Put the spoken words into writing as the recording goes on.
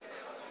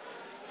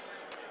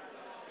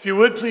If you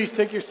would, please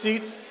take your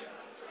seats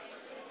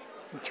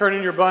and turn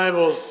in your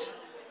Bibles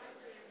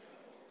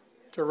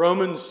to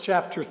Romans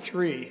chapter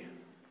 3.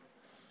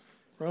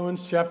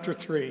 Romans chapter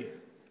 3.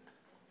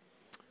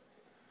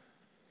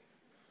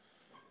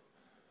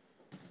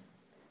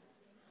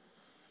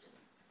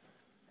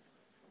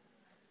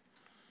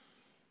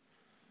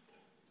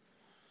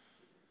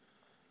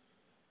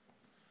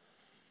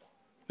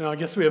 Now, I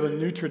guess we have a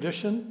new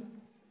tradition,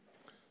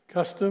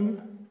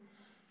 custom,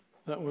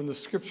 that when the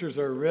scriptures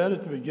are read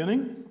at the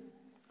beginning,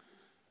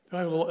 do I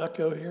have a little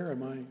echo here?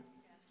 Am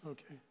I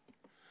okay?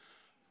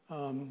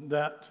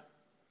 That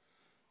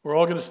we're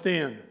all going to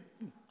stand.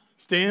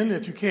 Stand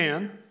if you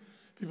can.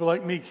 People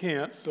like me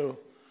can't, so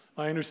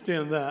I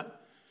understand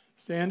that.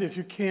 Stand if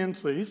you can,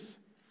 please.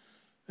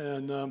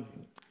 And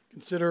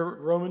consider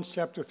Romans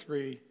chapter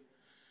 3,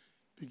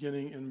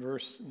 beginning in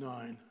verse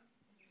 9.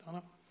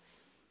 Donna?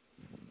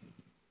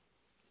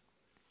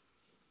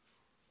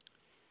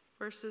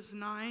 Verses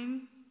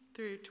 9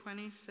 through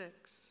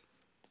 26.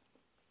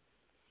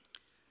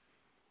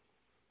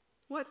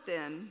 What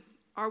then?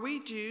 Are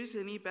we Jews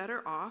any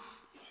better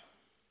off?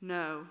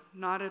 No,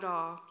 not at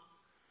all.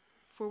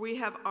 For we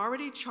have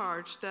already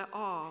charged that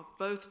all,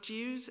 both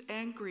Jews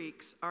and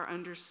Greeks, are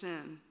under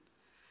sin.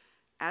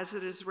 As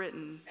it is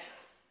written,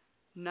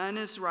 none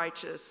is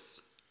righteous,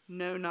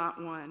 no,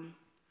 not one.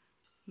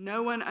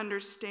 No one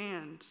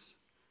understands.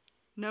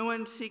 No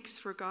one seeks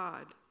for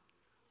God.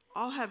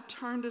 All have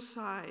turned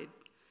aside.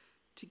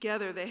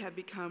 Together they have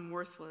become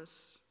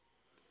worthless.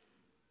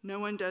 No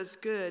one does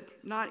good,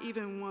 not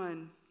even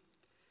one.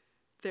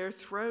 Their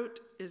throat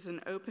is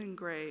an open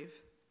grave.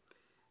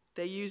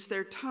 They use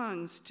their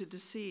tongues to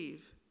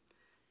deceive.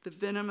 The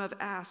venom of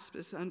asp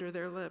is under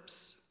their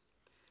lips.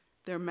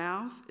 Their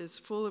mouth is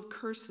full of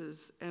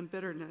curses and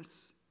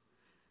bitterness.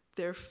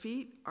 Their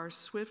feet are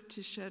swift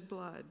to shed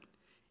blood.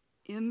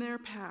 In their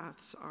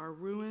paths are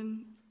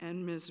ruin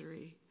and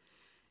misery,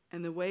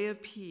 and the way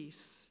of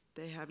peace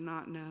they have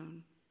not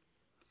known.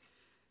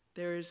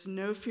 There is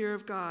no fear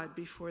of God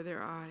before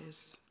their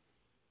eyes.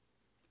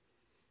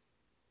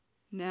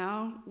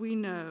 Now we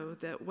know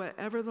that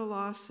whatever the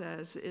law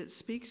says, it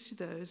speaks to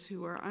those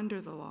who are under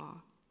the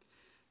law,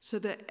 so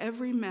that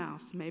every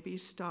mouth may be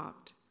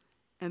stopped,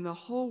 and the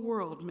whole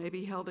world may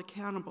be held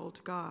accountable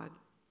to God.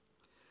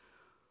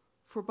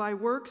 For by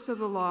works of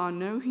the law,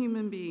 no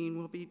human being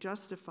will be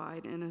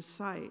justified in his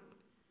sight,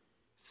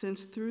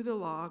 since through the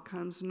law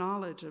comes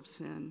knowledge of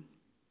sin.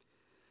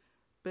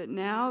 But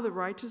now the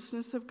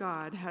righteousness of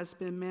God has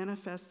been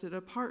manifested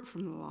apart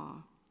from the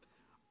law,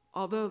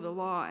 although the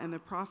law and the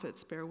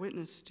prophets bear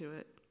witness to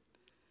it.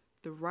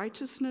 The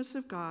righteousness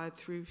of God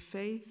through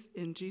faith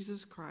in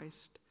Jesus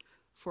Christ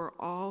for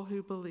all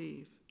who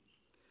believe.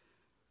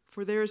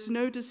 For there is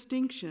no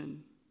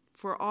distinction,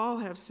 for all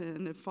have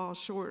sinned and fall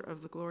short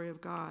of the glory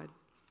of God,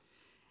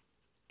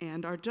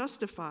 and are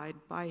justified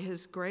by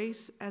his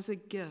grace as a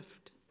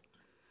gift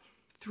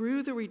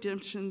through the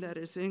redemption that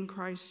is in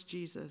Christ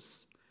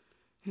Jesus,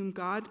 whom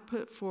God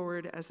put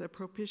forward as a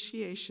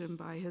propitiation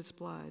by his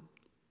blood,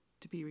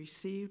 to be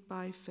received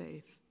by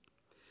faith.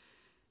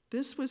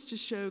 This was to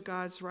show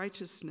God's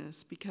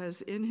righteousness,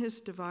 because in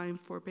his divine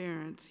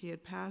forbearance he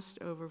had passed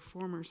over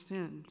former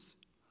sins.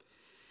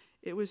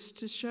 It was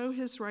to show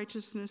his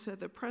righteousness at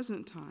the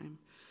present time,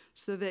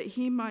 so that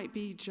he might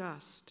be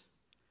just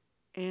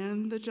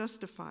and the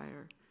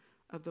justifier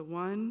of the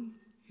one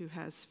who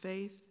has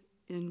faith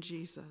in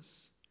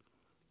Jesus.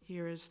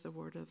 Here is the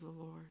word of the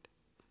Lord.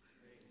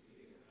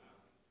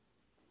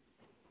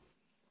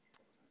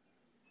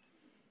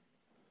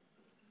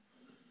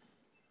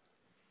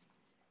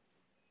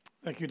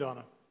 Thank you,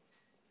 Donna.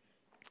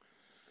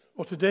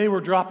 Well, today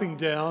we're dropping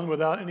down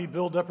without any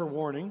build-up or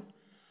warning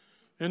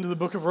into the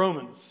book of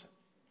Romans.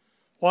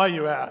 Why,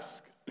 you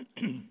ask?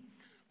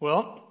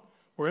 Well,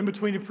 we're in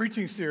between a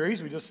preaching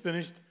series. We just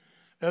finished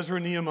Ezra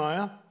and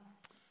Nehemiah,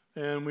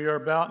 and we are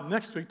about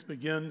next week to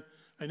begin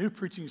a new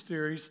preaching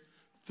series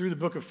through the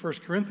book of 1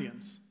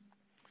 Corinthians.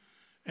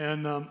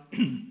 And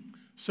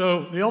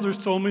so the elders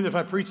told me that if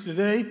I preach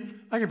today,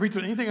 I can preach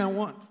on anything I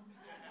want.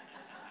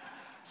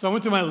 So I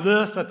went through my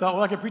list. I thought,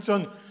 well, I could preach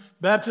on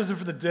baptism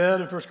for the dead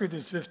in 1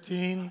 Corinthians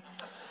 15.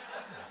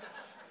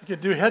 I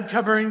could do head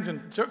coverings in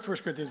 1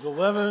 Corinthians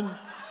 11.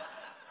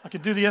 I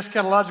could do the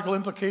eschatological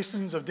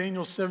implications of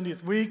Daniel's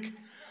 70th week.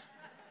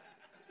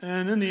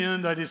 And in the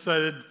end, I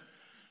decided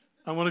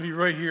I want to be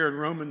right here in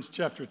Romans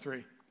chapter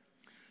 3.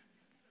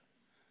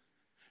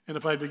 And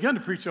if I had begun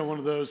to preach on one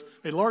of those,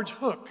 a large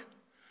hook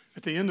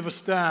at the end of a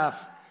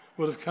staff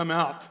would have come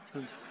out.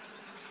 And you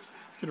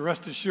can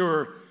rest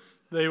assured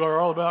they are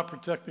all about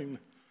protecting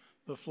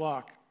the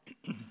flock.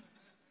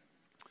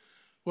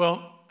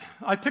 Well,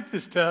 I picked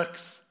this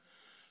text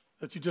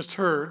that you just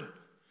heard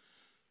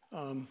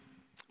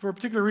for a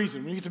particular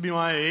reason. When you get to be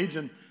my age,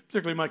 and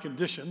particularly my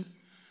condition,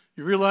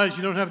 you realize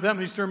you don't have that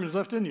many sermons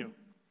left in you.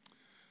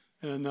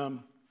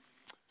 And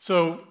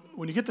so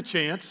when you get the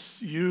chance,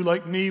 you,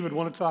 like me, would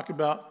want to talk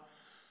about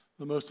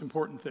the most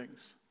important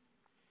things.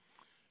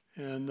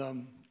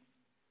 And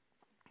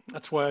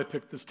that's why I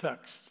picked this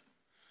text.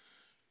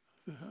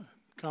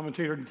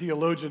 Commentator and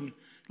theologian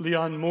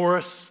Leon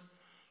Morris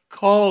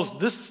calls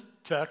this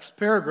text,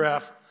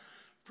 paragraph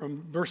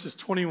from verses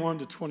 21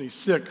 to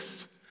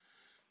 26,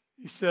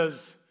 he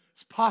says,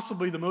 it's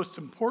possibly the most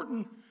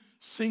important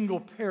single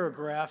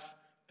paragraph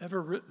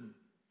ever written.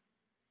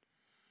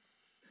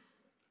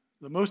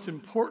 The most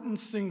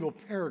important single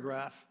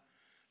paragraph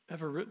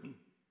ever written.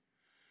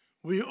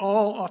 We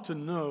all ought to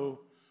know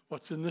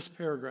what's in this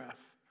paragraph.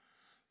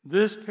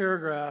 This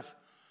paragraph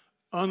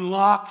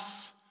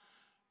unlocks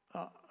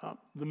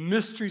the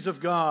mysteries of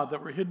God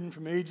that were hidden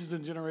from ages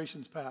and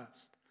generations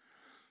past.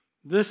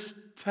 This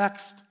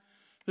text,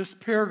 this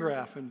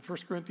paragraph in 1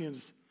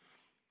 Corinthians,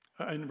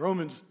 in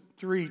Romans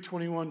 3,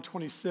 21,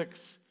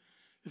 26,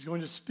 is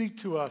going to speak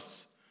to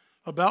us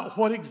about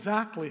what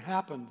exactly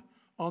happened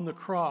on the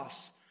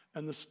cross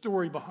and the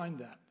story behind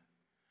that.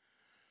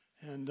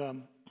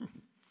 And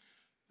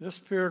this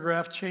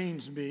paragraph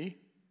changed me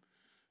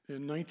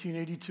in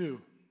 1982.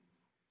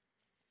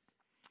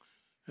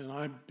 And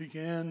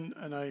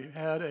I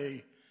had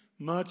a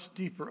much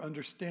deeper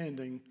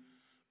understanding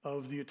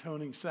of the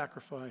atoning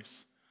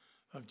sacrifice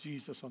of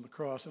Jesus on the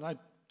cross. And I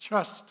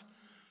trust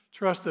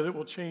that it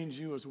will change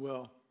you as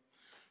well.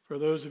 For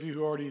those of you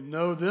who already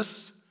know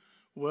this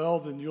well,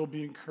 then you'll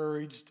be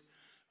encouraged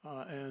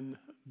and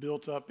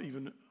built up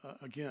even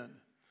again.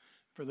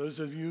 For those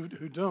of you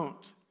who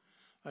don't,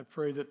 I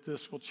pray that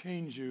this will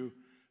change you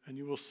and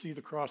you will see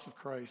the cross of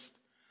Christ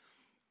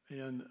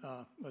in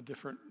a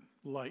different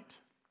light.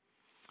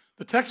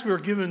 The text we are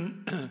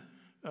given,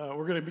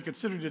 we're going to be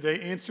considering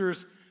today,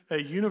 answers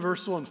a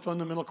universal and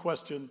fundamental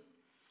question.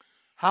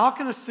 How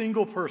can a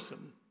single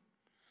person,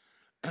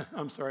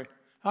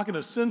 how can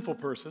a sinful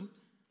person,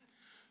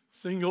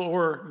 single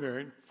or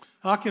married,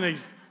 how can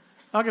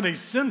a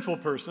sinful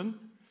person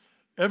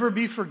ever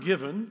be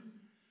forgiven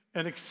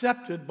and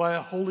accepted by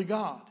a holy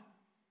God?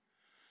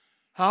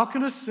 How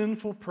can a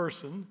sinful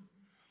person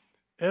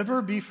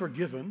ever be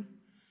forgiven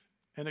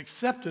and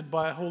accepted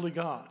by a holy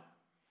God?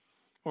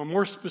 Or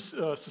more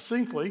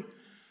succinctly,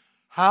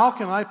 how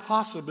can I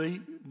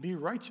possibly be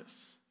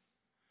righteous?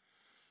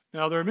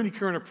 Now, there are many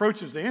current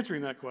approaches to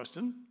answering that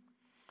question.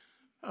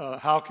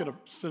 How can a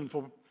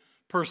sinful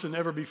person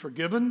ever be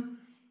forgiven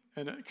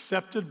and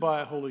accepted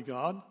by a holy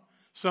God?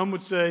 Some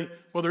would say,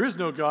 well, there is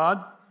no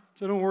God,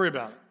 so don't worry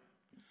about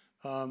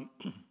it.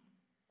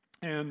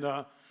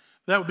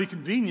 That would be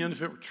convenient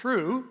if it were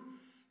true,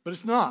 but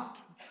it's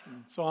not.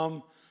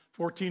 Psalm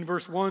 14,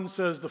 verse 1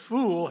 says, the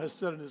fool has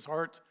said in his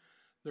heart,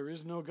 there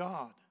is no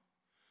God.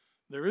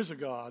 There is a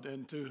God,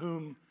 and to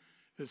whom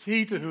is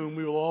he to whom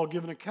we will all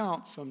give an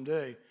account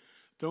someday.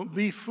 Don't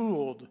be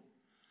fooled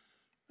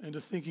into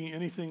thinking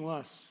anything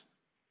less.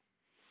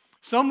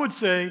 Some would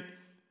say,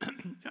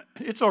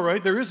 it's all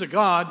right, there is a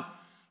God,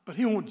 but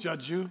he won't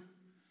judge you.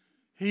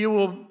 He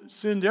will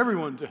send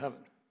everyone to heaven.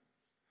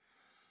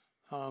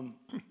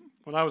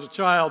 When I was a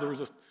child, there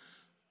was a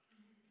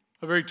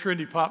very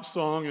trendy pop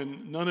song,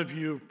 and none of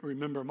you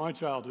remember my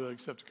childhood,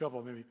 except a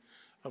couple maybe,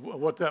 of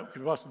what that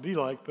could possibly be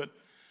like. But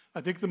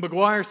I think the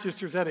McGuire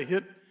sisters had a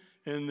hit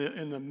in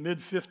the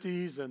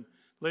mid-'50s, and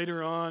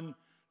later on,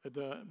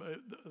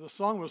 the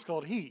song was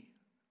called He.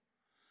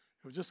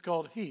 It was just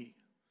called He.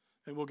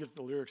 And we'll get to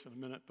the lyrics in a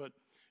minute, but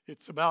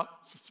it's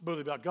supposedly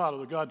about God,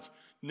 although God's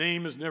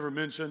name is never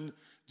mentioned.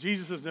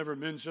 Jesus is never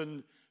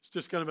mentioned. It's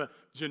just kind of a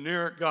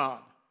generic God.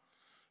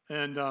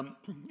 And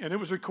it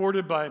was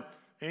recorded by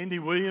Andy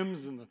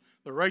Williams and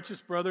the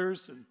Righteous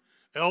Brothers and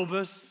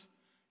Elvis,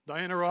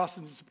 Diana Ross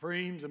and the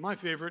Supremes, and my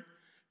favorite,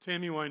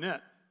 Tammy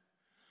Wynette.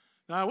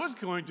 Now, I was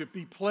going to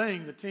be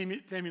playing the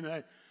Tammy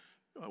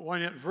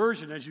Wynette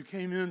version as you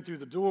came in through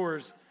the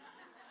doors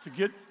to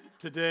get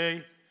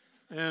today,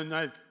 and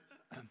I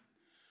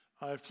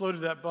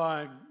floated that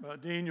by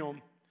Daniel.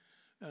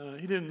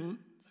 He didn't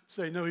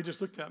say no, he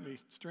just looked at me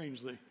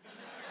strangely.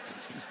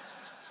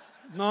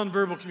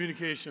 Nonverbal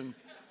communication.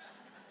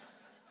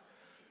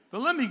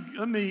 But let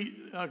me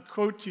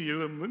quote to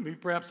you, and we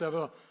perhaps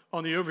have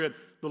on the overhead,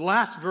 the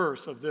last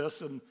verse of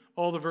this, and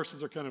all the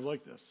verses are kind of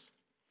like this.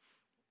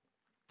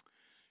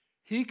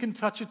 He can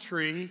touch a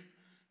tree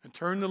and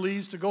turn the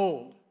leaves to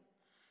gold.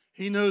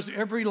 He knows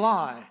every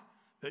lie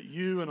that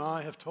you and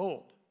I have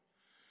told.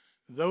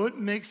 Though it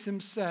makes him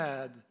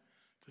sad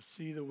to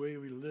see the way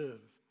we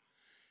live,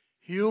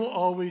 he'll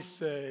always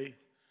say,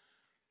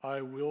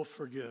 I will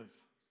forgive.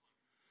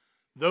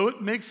 Though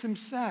it makes him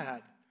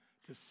sad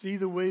to see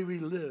the way we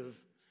live,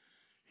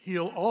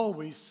 he'll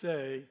always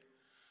say,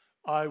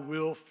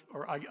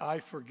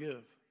 I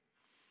forgive.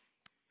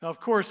 Now, of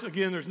course,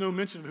 again, there's no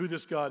mention of who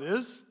this God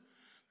is.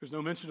 There's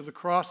no mention of the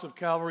cross of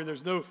Calvary.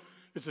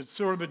 It's a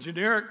sort of a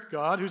generic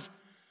God who's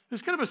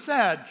kind of a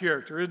sad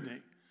character, isn't he?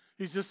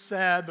 He's just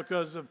sad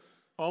because of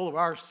all of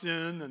our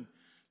sin, and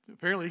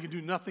apparently he can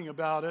do nothing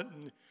about it.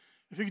 And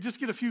if he could just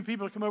get a few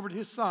people to come over to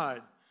his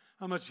side,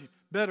 how much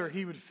better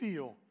he would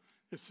feel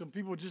if some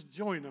people would just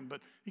join him.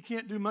 But he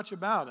can't do much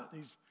about it.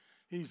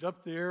 He's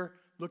up there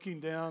looking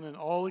down, and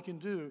all he can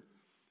do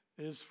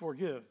is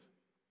forgive.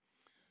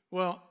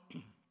 Well,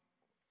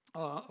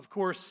 of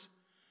course,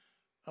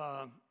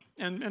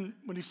 And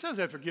when he says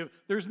I forgive,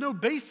 there's no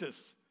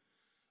basis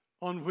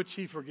on which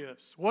he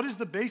forgives. What is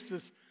the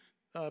basis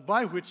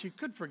by which he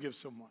could forgive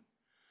someone?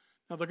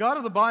 Now, the God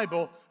of the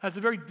Bible has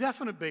a very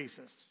definite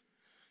basis,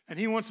 and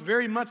he wants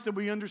very much that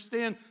we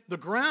understand the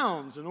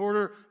grounds in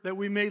order that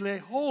we may lay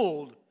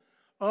hold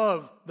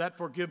of that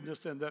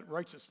forgiveness and that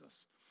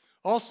righteousness.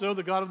 Also,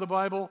 the God of the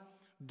Bible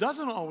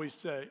doesn't always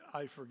say,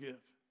 I forgive.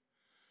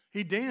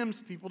 He damns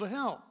people to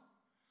hell.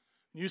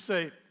 And you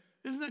say,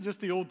 isn't that just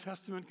the Old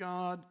Testament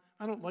God?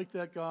 I don't like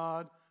that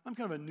God. I'm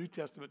kind of a New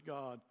Testament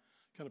God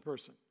kind of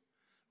person.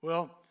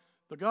 Well,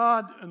 the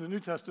God in the New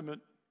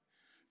Testament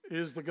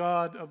is the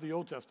God of the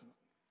Old Testament.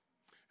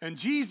 And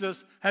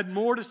Jesus had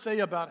more to say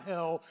about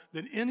hell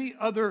than any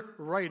other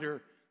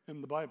writer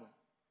in the Bible.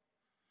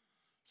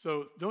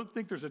 So don't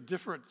think there's a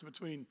difference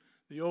between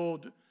the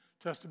Old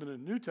Testament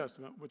and New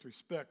Testament with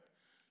respect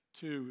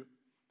to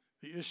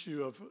the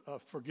issue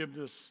of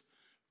forgiveness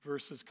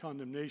versus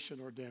condemnation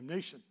or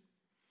damnation.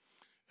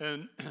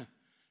 And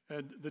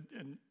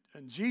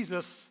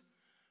Jesus,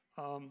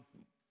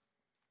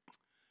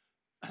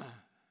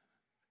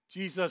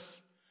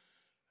 Jesus,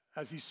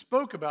 as he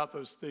spoke about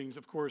those things,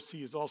 of course,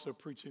 he is also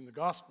preaching the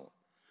gospel.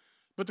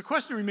 But the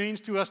question remains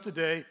to us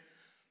today,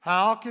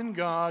 how can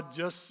God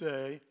just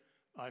say,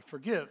 I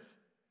forgive?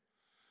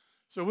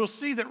 So we'll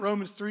see that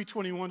Romans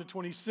 3:21 to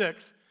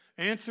 26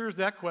 answers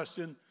that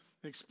question,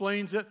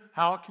 explains it,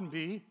 how it can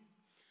be.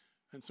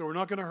 And so we're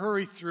not going to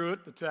hurry through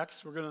it, the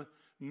text. We're going to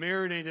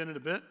marinate in it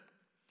a bit.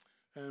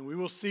 And we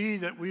will see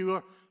that we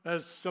will,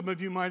 as some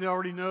of you might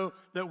already know,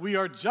 that we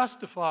are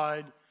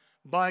justified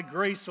by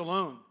grace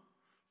alone,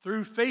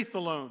 through faith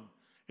alone,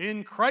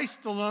 in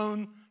Christ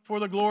alone,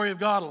 for the glory of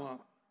God alone.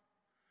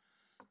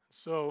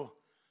 So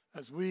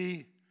as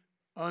we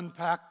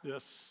unpack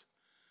this,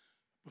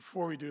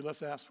 before we do,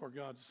 let's ask for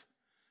God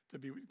to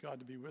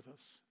be with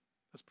us.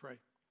 Let's pray.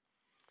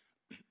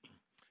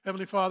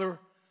 Heavenly Father,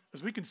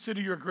 as we consider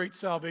your great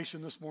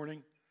salvation this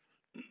morning,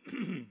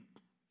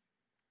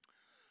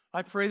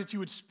 I pray that you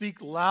would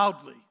speak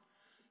loudly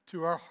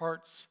to our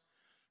hearts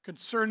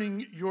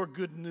concerning your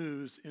good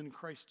news in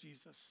Christ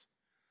Jesus.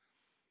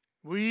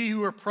 We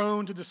who are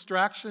prone to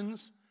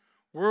distractions,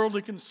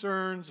 worldly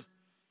concerns,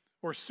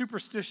 or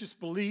superstitious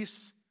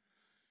beliefs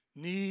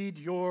need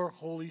your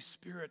Holy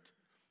Spirit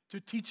to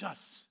teach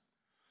us,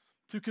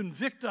 to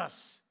convict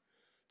us,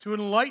 to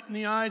enlighten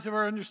the eyes of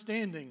our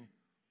understanding,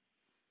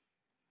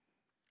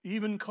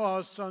 even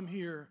cause some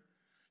here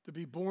to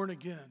be born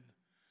again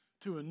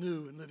to a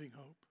new and living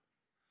hope.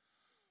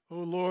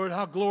 Oh Lord,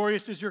 how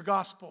glorious is your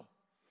gospel.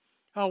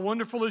 How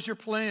wonderful is your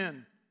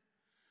plan.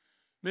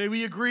 May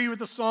we agree with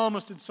the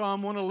psalmist in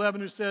Psalm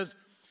 111 who says,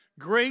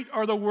 great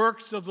are the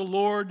works of the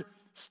Lord,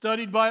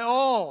 studied by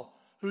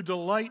all who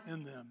delight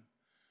in them.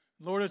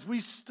 Lord, as we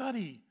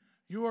study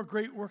your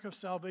great work of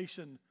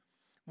salvation,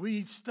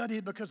 we study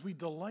it because we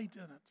delight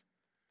in it.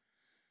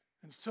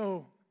 And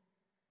so,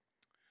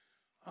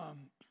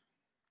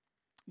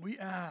 we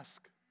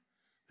ask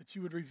that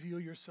you would reveal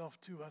yourself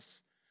to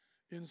us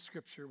in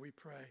Scripture, we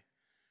pray.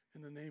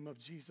 In the name of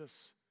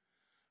Jesus,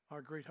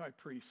 our great high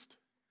priest.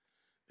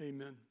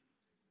 Amen.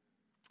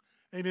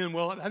 Amen.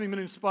 Well, having been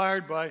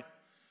inspired by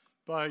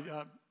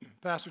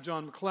Pastor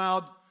John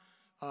McLeod,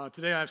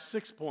 today I have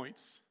 6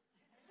 points.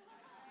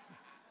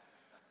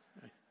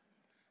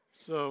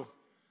 So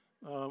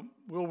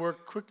we'll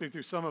work quickly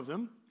through some of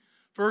them.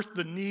 First,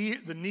 the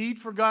need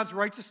for God's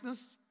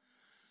righteousness.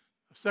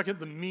 Second,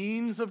 the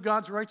means of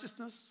God's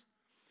righteousness.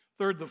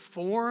 Third, the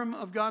form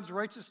of God's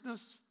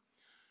righteousness.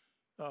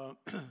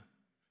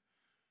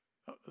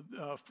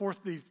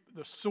 Fourth, the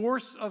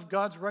source of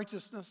God's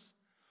righteousness.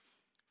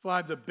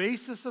 5, the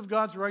basis of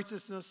God's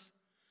righteousness.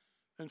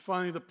 And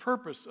finally, the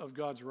purpose of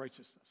God's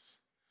righteousness.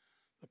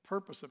 The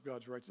purpose of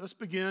God's righteousness. Let's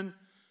begin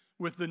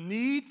with the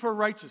need for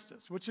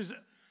righteousness, which is,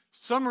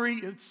 summary,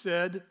 it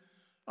said,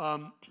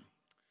 the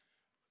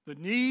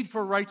need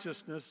for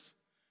righteousness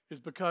is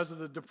because of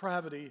the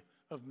depravity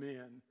of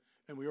man.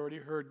 And we already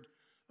heard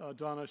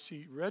Donna,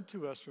 she read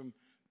to us from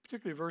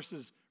particularly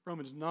verses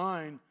Romans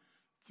 9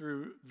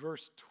 through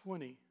verse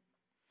 20.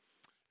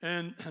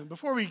 And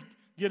before we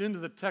get into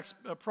the text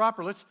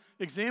proper, let's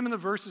examine the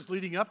verses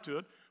leading up to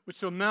it,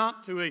 which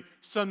amount to a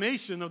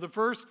summation of the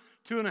first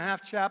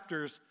 2.5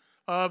 chapters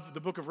of the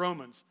book of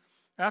Romans.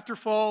 After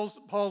Paul's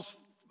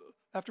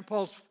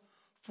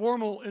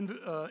formal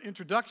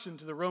introduction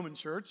to the Roman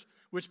church,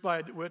 which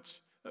by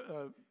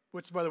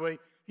the way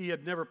he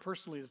had never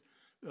personally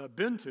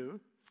been to,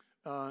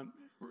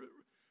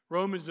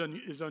 Rome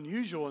is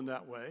unusual in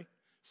that way,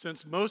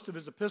 since most of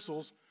his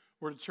epistles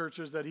were to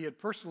churches that he had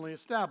personally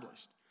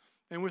established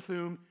and with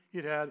whom he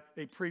had had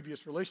a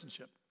previous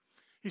relationship.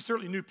 He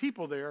certainly knew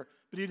people there,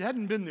 but he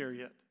hadn't been there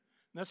yet.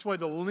 And that's why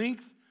the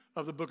length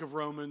of the book of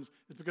Romans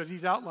is because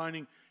he's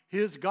outlining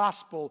his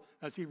gospel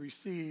as he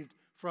received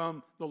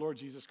from the Lord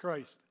Jesus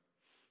Christ.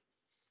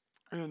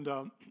 And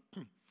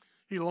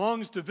he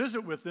longs to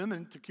visit with them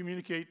and to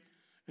communicate,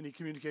 and he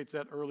communicates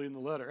that early in the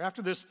letter.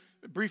 After this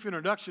brief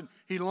introduction,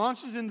 he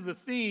launches into the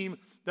theme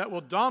that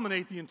will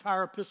dominate the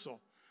entire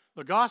epistle: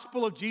 the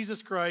gospel of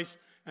Jesus Christ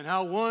and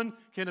how one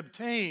can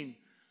obtain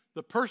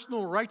the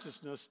personal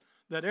righteousness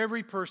that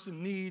every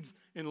person needs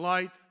in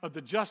light of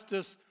the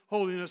justice,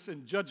 holiness,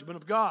 and judgment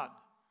of God.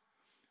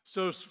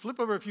 So flip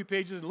over a few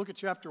pages and look at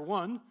chapter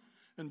 1,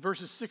 and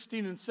verses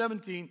 16 and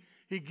 17.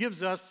 He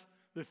gives us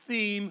the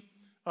theme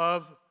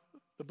of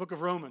the book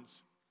of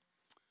Romans.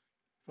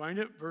 Find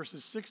it,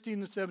 verses 16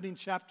 and 17,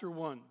 chapter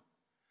 1.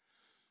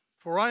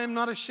 For I am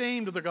not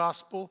ashamed of the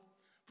gospel,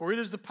 for it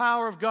is the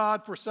power of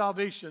God for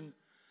salvation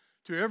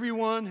to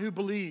everyone who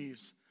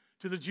believes,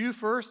 to the Jew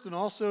first and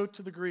also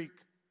to the Greek.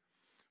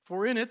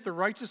 For in it the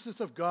righteousness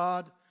of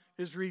God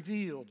is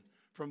revealed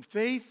from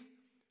faith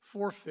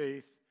for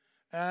faith,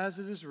 as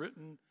it is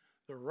written,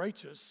 the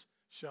righteous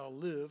shall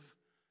live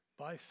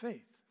by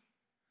faith.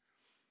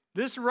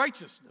 This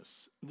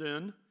righteousness,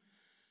 then,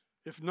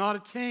 if not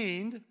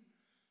attained,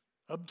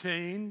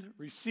 obtained,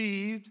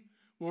 received,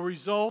 will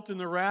result in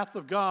the wrath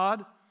of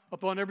God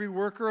upon every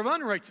worker of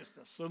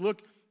unrighteousness. So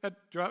look at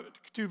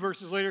 2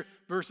 verses later,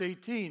 verse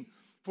 18.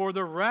 For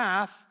the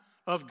wrath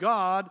of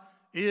God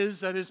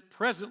that is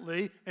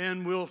presently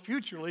and will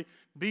futurely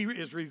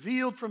is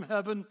revealed from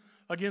heaven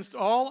against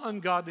all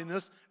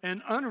ungodliness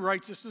and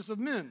unrighteousness of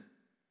men.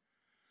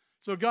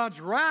 So God's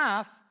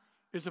wrath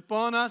is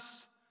upon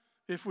us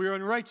if we are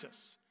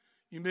unrighteous.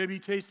 You may be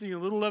tasting a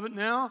little of it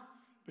now,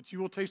 but you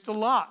will taste a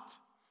lot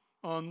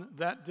on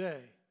that day.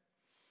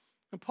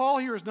 And Paul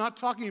here is not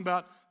talking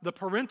about the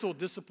parental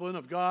discipline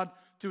of God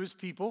to his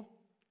people,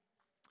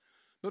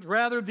 but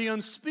rather the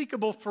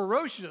unspeakable,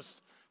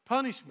 ferocious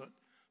punishment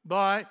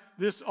by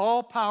this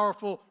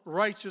all-powerful,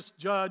 righteous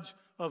judge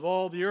of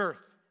all the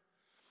earth.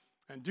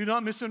 And do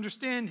not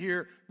misunderstand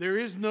here, there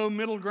is no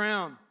middle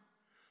ground.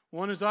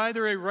 One is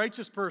either a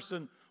righteous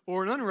person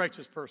or an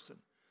unrighteous person.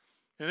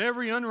 And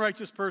every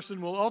unrighteous person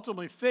will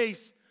ultimately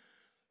face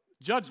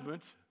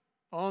judgment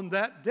on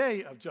that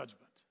day of judgment.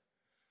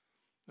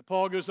 And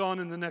Paul goes on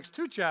in the next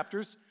 2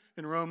 chapters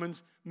in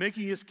Romans,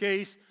 making his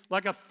case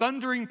like a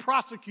thundering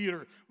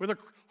prosecutor with a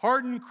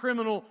hardened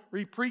criminal,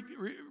 repeat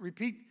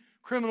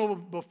criminal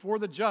before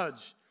the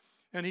judge.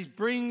 And he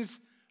brings,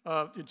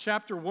 in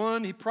chapter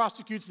 1, he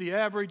prosecutes the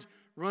average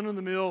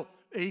run-of-the-mill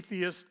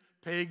atheist,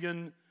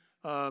 pagan,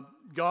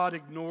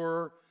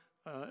 God-ignorer,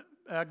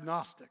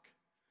 agnostic.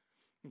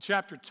 In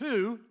chapter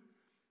 2,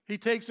 he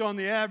takes on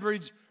the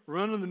average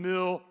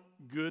run-of-the-mill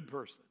good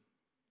person.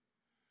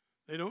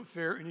 They don't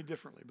fare any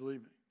differently,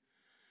 believe me.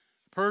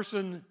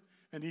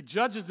 And he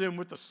judges them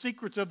with the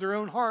secrets of their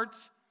own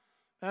hearts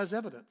as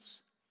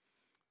evidence.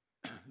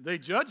 They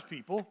judge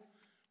people,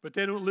 but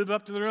they don't live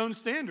up to their own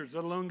standards,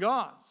 let alone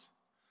God's.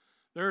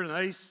 Their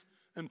nice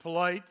and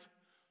polite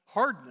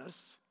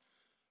hardness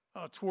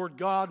toward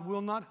God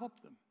will not help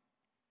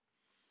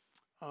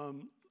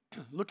them.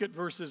 Look at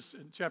verses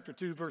in chapter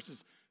 2,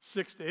 verses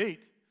 6 to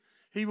 8.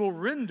 He will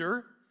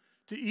render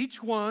to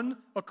each one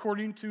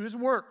according to his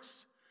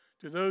works.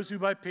 To those who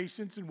by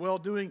patience and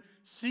well-doing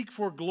seek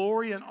for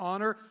glory and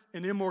honor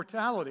and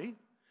immortality,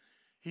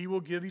 he will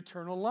give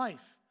eternal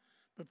life.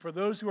 But for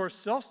those who are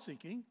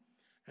self-seeking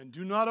and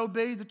do not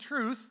obey the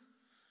truth,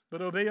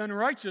 but obey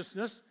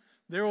unrighteousness,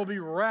 there will be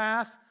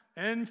wrath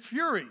and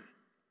fury.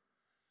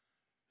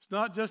 It's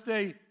not just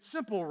a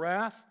simple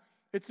wrath,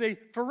 it's a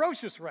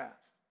ferocious wrath.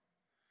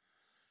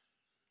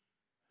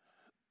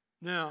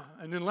 Now,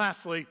 and then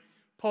lastly,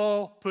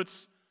 Paul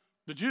puts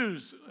the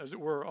Jews, as it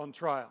were, on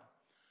trial.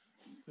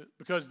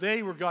 Because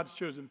they were God's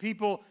chosen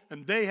people,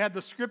 and they had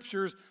the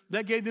scriptures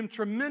that gave them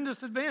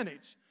tremendous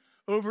advantage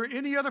over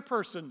any other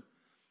person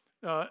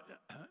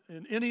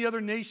in any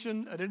other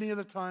nation at any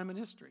other time in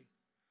history.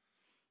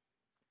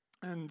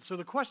 And so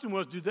the question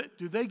was, do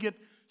they get,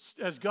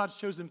 as God's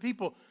chosen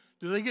people,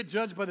 do they get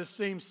judged by the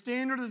same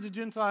standard as the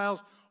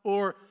Gentiles,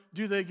 or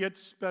do they get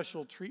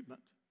special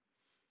treatment?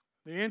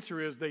 The answer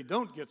is they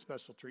don't get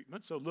special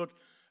treatment. So look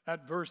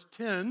at verse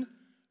 10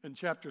 in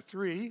chapter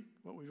 3,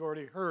 what we've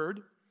already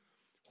heard.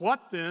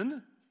 What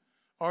then?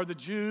 Are the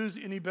Jews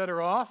any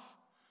better off?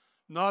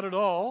 Not at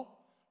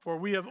all, for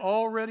we have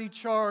already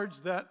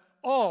charged that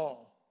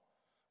all,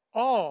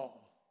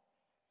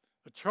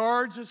 the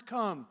charge has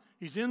come.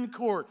 He's in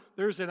court.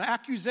 There's an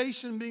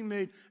accusation being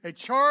made. A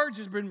charge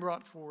has been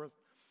brought forth.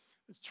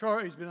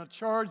 It's been a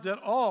charge that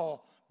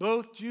all,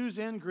 both Jews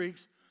and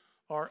Greeks,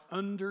 are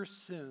under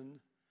sin,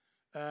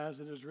 as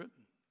it is written.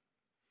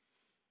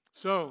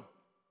 So,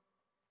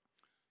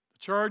 the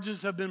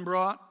charges have been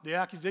brought, the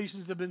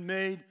accusations have been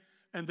made,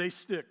 and they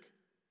stick.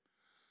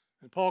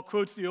 And Paul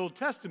quotes the Old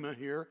Testament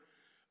here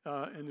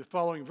in the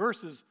following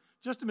verses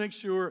just to make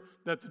sure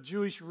that the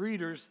Jewish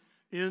readers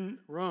in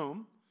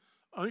Rome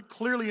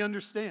clearly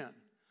understand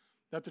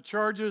that the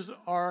charges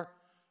are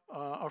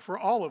for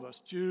all of us,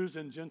 Jews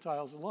and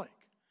Gentiles alike.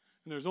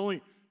 And there's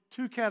only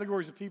 2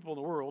 categories of people in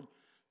the world,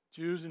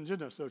 Jews and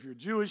Gentiles. So if you're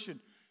Jewish and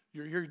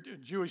you're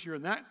Jewish, you're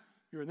in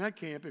that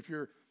camp. If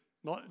you're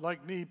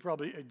like me,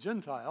 probably a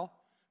Gentile,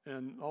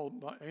 and all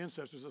my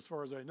ancestors, as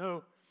far as I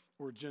know,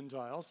 were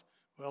Gentiles.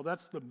 Well,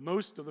 that's the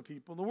most of the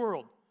people in the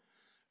world.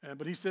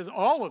 But he says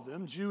all of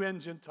them, Jew and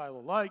Gentile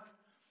alike,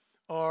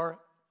 are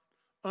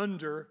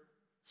under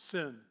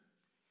sin.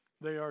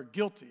 They are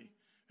guilty.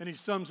 And he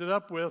sums it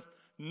up with,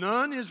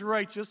 none is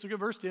righteous. Look at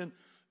verse 10.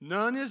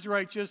 None is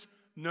righteous,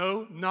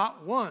 no,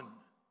 not one.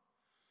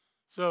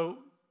 So,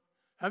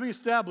 having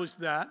established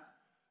that,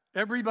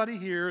 everybody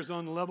here is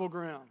on level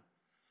ground.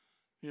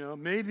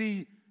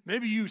 Maybe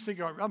you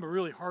think, I'm a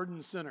really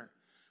hardened sinner.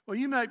 Well,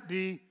 you might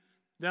be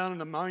down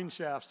in a mine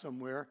shaft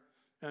somewhere,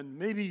 and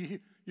maybe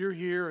you're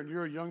here and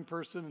you're a young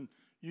person and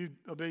you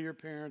obey your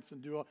parents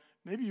and do all.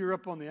 Maybe you're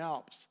up on the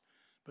Alps,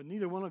 but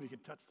neither one of you can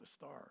touch the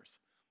stars.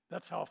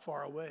 That's how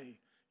far away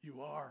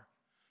you are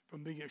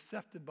from being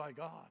accepted by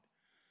God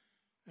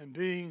and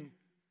being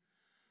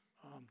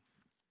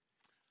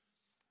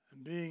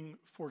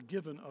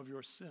forgiven of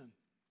your sin.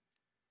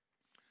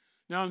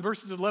 Now, in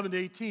verses 11 to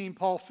 18,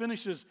 Paul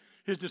finishes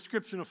his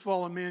description of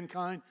fallen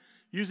mankind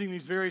using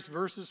these various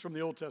verses from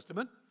the Old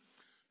Testament.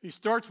 He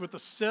starts with the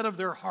set of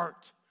their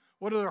heart.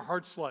 What are their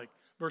hearts like?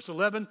 Verse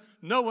 11,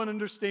 no one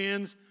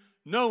understands,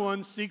 no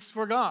one seeks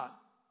for God.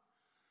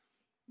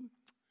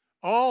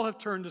 All have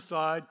turned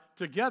aside,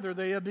 together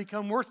they have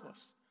become worthless.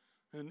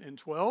 And in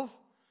 12,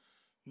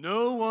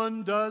 no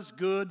one does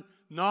good,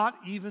 not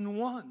even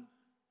one.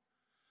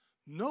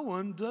 No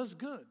one does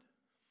good.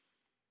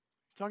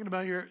 Talking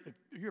about here,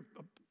 if you're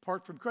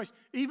apart from Christ,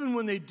 even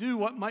when they do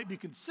what might be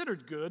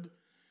considered good,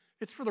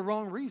 it's for the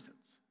wrong reasons.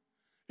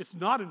 It's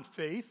not in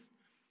faith,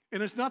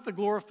 and it's not to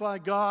glorify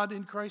God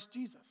in Christ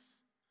Jesus.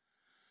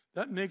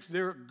 That makes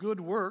their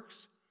good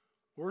works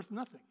worth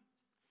nothing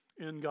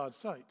in God's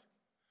sight.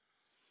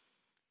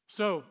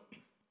 So,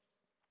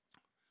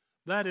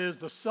 that is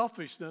the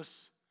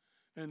selfishness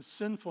and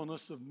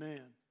sinfulness of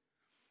man.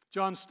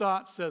 John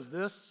Stott says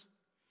this,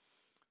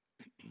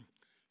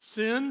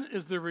 sin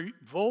is the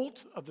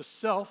revolt of the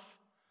self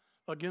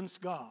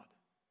against God,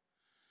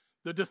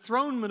 the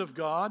dethronement of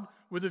God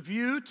with a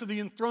view to the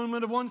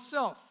enthronement of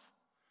oneself.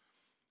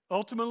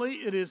 Ultimately,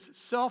 it is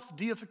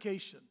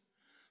self-deification,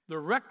 the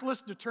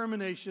reckless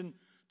determination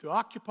to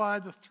occupy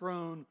the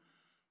throne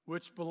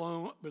which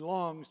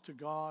belongs to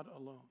God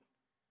alone.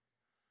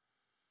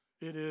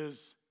 It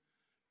is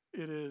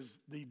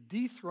the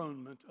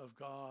dethronement of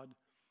God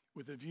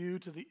with a view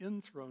to the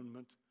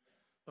enthronement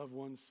of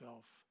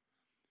oneself.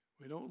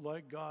 We don't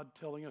like God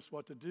telling us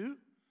what to do,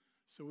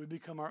 so we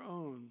become our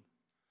own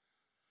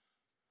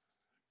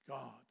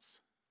gods.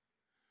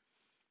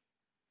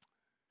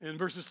 In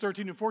verses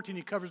 13 and 14,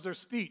 he covers their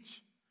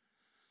speech.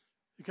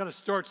 He kind of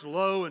starts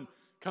low and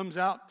comes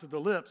out to the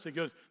lips. He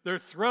goes, their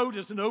throat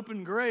is an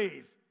open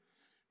grave,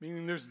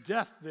 meaning there's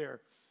death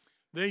there.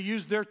 They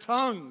use their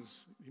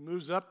tongues. He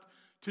moves up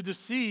to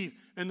deceive,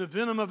 and the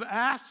venom of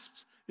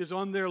asps is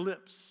on their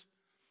lips.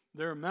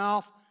 Their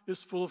mouth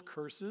is full of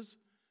curses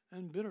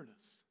and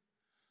bitterness.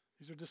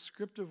 These are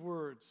descriptive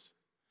words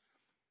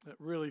that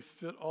really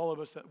fit all of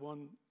us at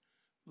one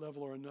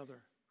level or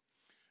another.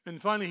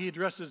 And finally, he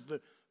addresses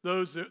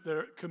those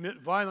that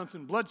commit violence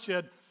and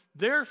bloodshed.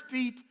 Their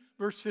feet,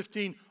 verse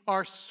 15,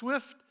 are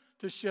swift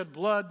to shed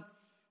blood.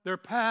 Their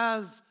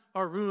paths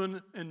are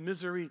ruin and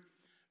misery,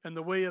 and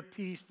the way of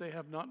peace they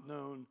have not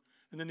known.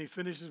 And then he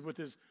finishes with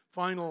his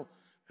final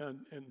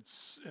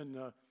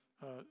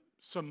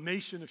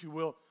summation, if you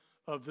will,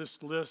 of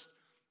this list.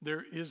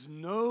 There is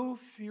no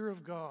fear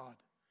of God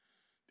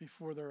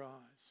before their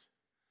eyes.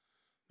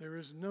 There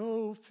is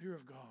no fear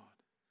of God.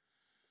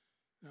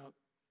 Now,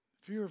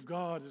 fear of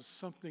God is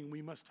something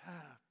we must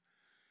have.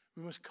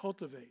 We must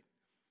cultivate.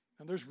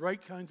 And there's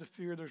right kinds of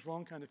fear, there's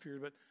wrong kind of fear,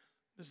 but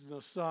this is an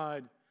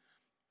aside.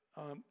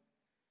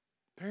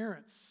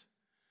 Parents,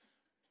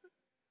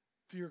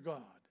 fear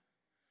God.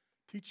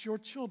 Teach your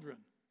children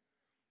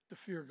to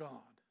fear God.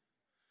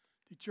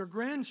 Teach your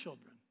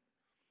grandchildren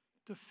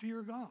to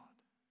fear God.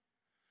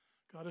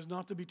 God is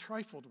not to be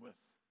trifled with.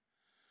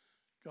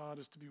 God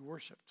is to be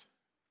worshiped.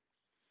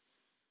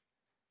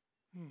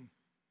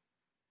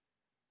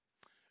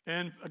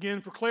 And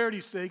again, for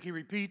clarity's sake, he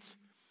repeats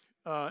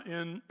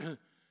in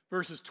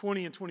verses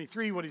 20 and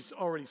 23 what he's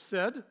already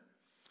said.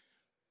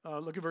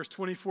 Look at verse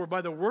 24.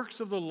 By the works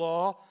of the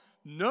law,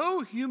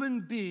 no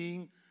human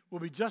being will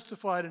be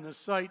justified in his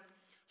sight,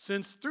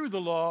 since through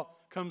the law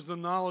comes the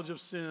knowledge of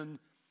sin.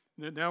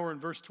 Now we're in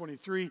verse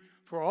 23.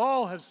 For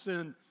all have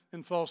sinned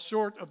and fall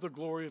short of the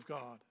glory of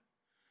God.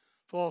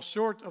 Fall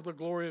short of the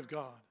glory of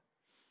God.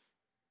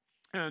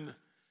 And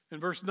in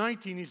verse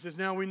 19, he says,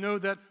 now we know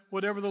that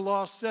whatever the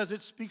law says,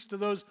 it speaks to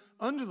those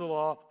under the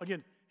law.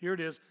 Again, here it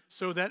is.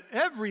 So that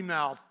every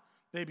mouth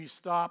may be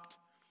stopped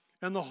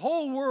and the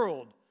whole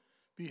world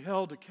be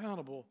held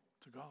accountable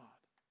to God.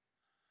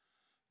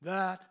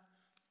 That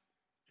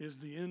is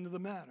the end of the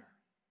matter.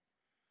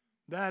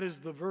 That is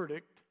the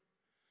verdict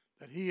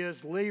that he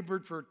has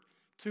labored for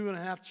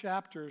 2.5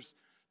 chapters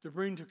to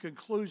bring to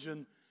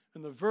conclusion.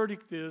 And the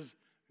verdict is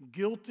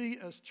guilty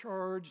as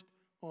charged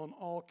on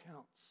all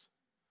counts.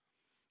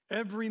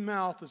 Every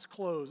mouth is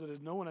closed,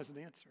 and no one has an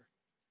answer.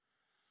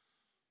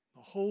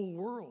 The whole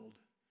world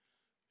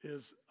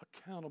is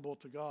accountable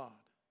to God.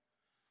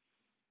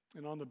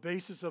 And on the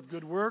basis of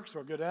good works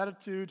or good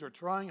attitudes or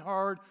trying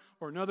hard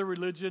or another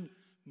religion,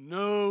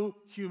 no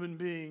human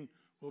being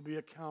will be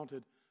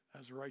accounted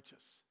as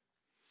righteous.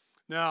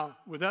 Now,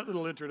 with that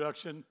little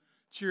introduction,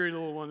 cheery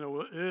little one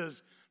that it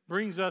is,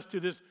 brings us to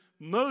this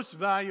most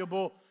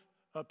valuable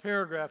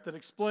paragraph that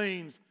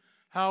explains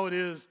how it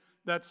is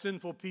that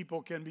sinful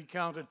people can be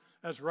counted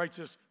as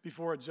righteous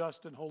before a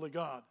just and holy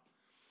God.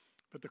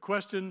 But the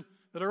question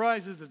that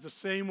arises is the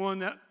same one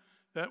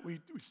that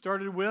we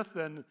started with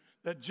and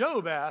that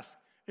Job asked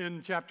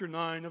in chapter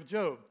 9 of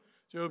Job.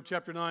 Job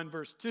chapter 9,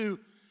 verse 2,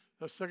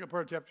 the second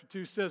part of chapter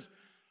 2 says,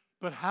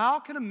 "But how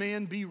can a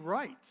man be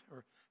right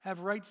or have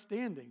right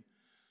standing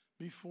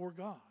before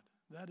God?"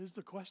 That is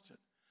the question.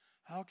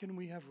 How can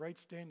we have right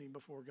standing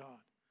before God?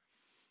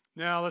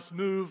 Now let's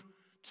move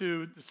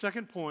to the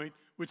second point,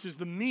 which is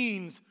the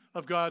means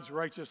of God's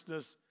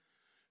righteousness,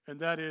 and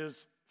that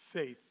is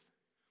faith.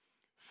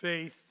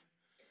 Faith,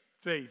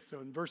 faith. So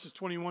in verses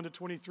 21 to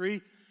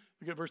 23,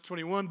 look at verse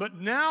 21. "But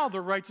now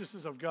the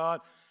righteousness of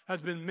God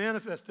has been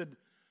manifested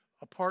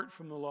apart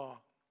from the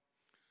law.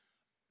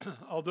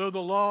 Although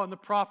the law and the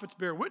prophets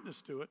bear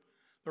witness to it,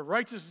 the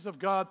righteousness of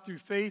God through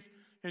faith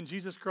in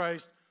Jesus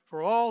Christ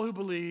for all who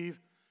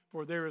believe,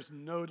 for there is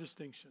no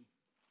distinction."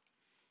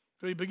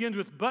 So he begins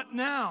with, "But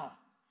now."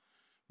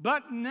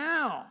 But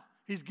now.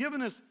 He's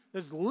given us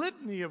this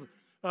litany of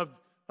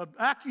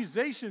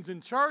accusations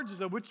and charges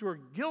of which we're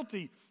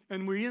guilty,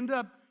 and we end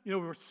up,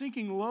 we're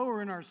sinking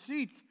lower in our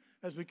seats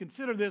as we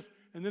consider this,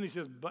 and then he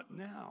says, "But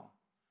now."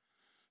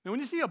 Now, when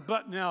you see a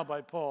 "but now"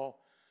 by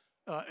Paul,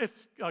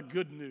 it's a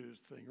good news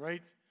thing,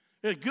 right?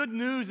 Good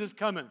news is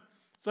coming.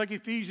 It's like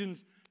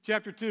Ephesians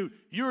chapter 2.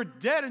 "You're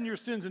dead in your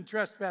sins and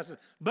trespasses,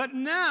 but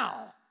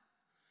now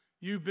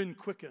you've been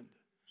quickened."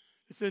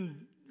 It's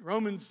in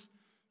Romans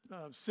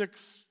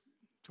 6,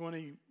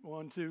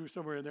 21, 2,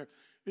 somewhere in there.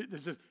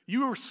 It says,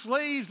 "You were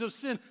slaves of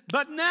sin,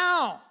 but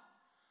now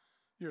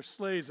you're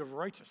slaves of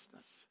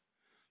righteousness."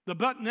 The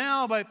 "but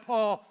now" by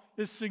Paul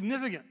is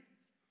significant.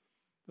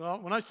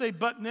 Well, when I say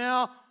 "but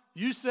now,"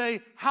 you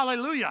say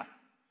 "hallelujah."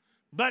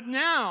 But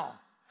now.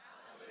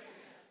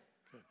 Hallelujah.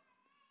 Good.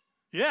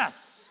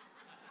 Yes.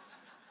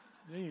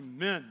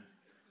 Amen.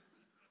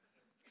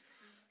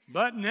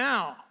 But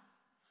now.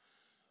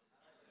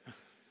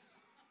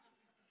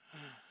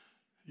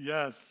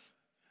 Yes.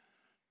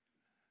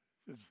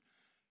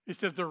 He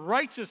says the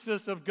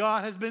righteousness of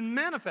God has been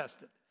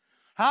manifested.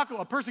 How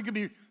a person can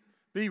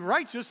be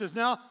righteous has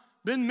now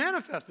been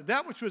manifested.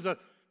 That which was a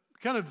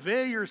kind of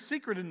vague or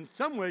secret in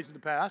some ways in the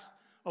past,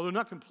 although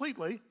not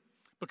completely,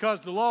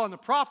 because the law and the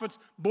prophets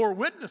bore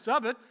witness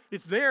of it.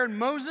 It's there in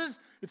Moses,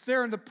 it's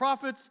there in the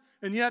prophets,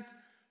 and yet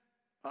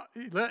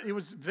it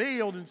was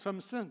veiled in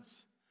some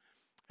sense.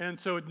 And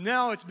so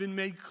now it's been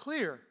made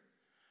clear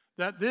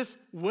that this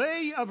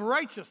way of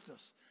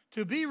righteousness,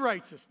 to be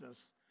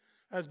righteousness,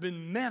 has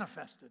been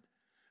manifested.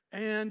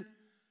 And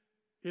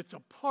it's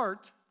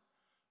apart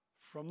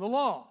from the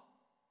law.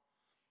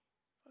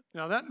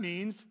 Now that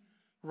means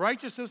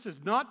righteousness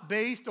is not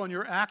based on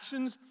your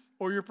actions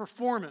or your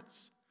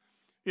performance.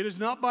 It is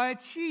not by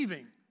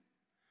achieving.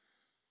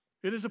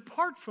 It is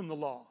apart from the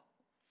law.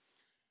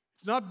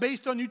 It's not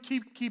based on you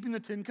keeping the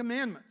 10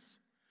 Commandments.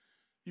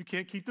 You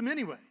can't keep them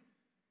anyway.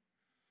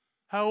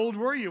 How old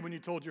were you when you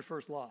told your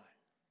first lie?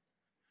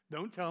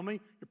 Don't tell me.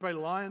 You're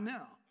probably lying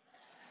now.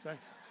 Okay?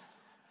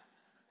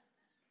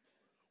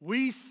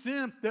 We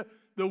sin.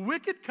 The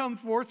wicked come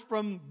forth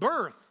from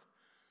birth,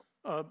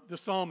 the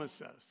psalmist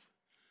says.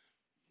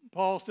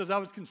 Paul says, I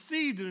was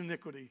conceived in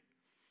iniquity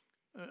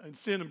and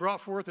sin and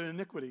brought forth in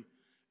iniquity.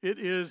 It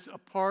is a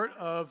part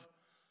of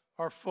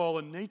our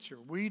fallen nature.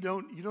 You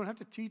don't have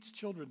to teach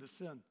children to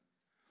sin.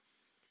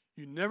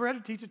 You never had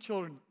to teach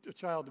a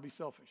child to be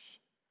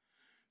selfish.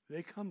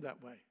 They come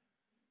that way.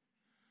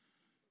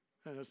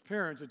 And as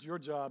parents, it's your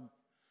job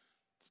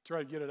to try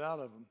to get it out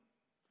of them.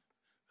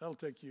 That'll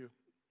take you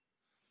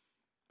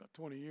about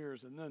 20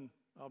 years, and then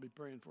I'll be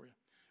praying for you.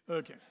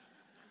 Okay.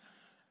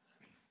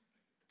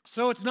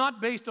 So it's not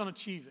based on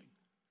achieving.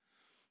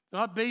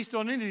 Not based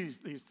on any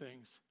of these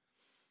things.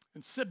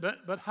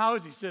 But how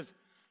is he? He says,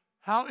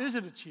 how is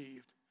it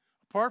achieved?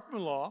 Apart from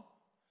the law,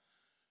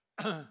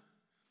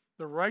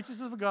 the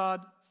righteousness of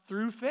God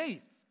through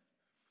faith.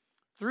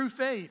 Through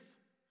faith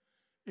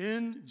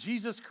in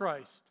Jesus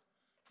Christ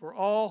for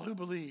all who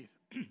believe.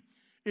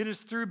 It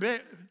is through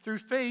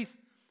faith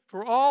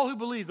for all who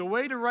believe. The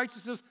way to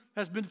righteousness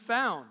has been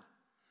found.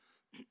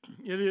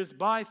 It is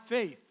by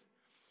faith.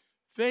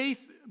 Faith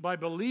by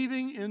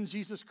believing in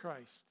Jesus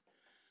Christ.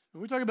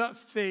 When we talk about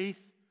faith,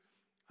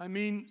 I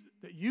mean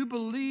that you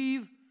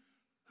believe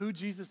who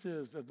Jesus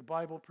is as the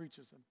Bible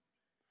preaches him.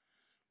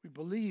 We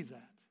believe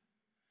that.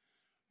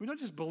 We don't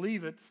just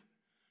believe it,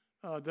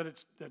 that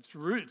it's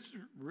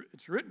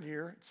written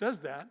here. It says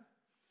that.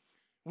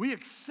 We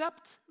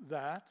accept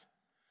that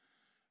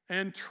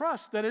and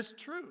trust that it's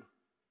true.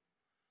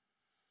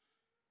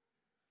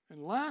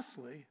 And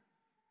lastly,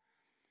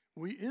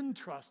 we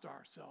entrust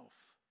ourselves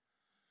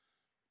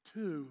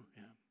to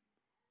him.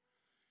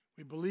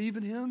 We believe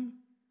in him,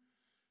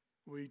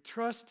 we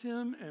trust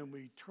him, and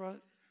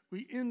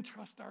we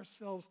entrust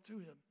ourselves to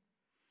him.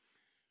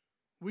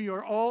 We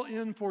are all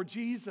in for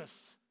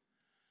Jesus,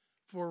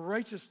 for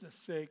righteousness'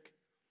 sake,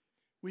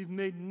 We've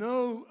made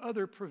no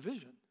other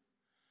provision,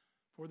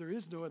 for there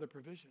is no other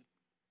provision.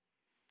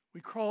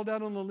 We crawled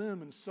out on the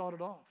limb and sawed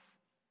it off.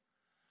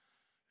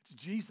 It's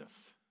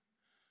Jesus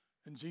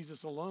and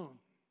Jesus alone.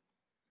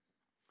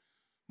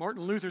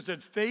 Martin Luther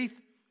said, faith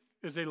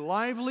is a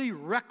lively,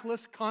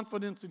 reckless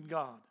confidence in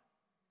God.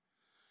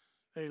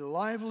 A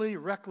lively,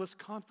 reckless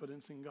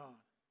confidence in God.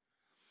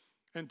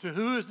 And to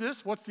who is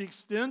this? What's the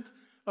extent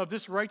of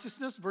this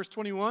righteousness? Verse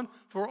 21,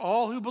 for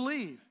all who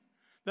believe.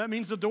 That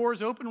means the door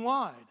is open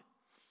wide.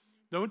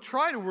 Don't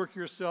try to work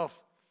yourself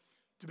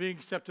to being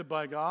accepted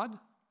by God.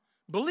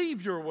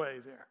 Believe your way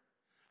there.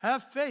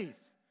 Have faith.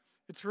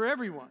 It's for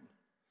everyone.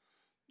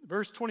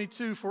 Verse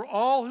 22, for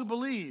all who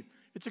believe.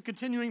 It's a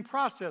continuing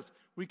process.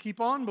 We keep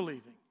on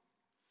believing.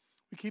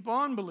 We keep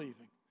on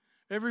believing.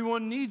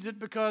 Everyone needs it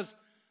because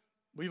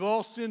we've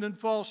all sinned and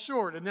fall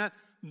short. And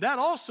that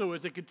also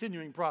is a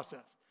continuing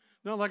process.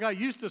 Not like I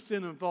used to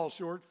sin and fall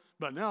short,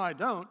 but now I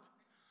don't.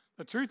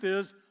 The truth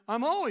is,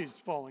 I'm always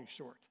falling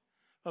short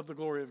of the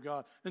glory of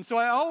God. And so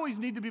I always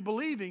need to be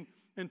believing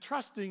and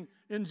trusting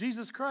in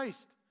Jesus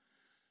Christ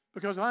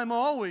because I'm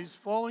always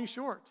falling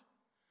short.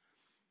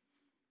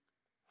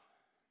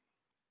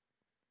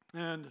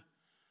 And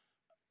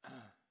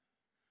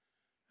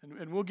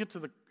we'll get to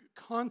the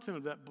content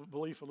of that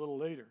belief a little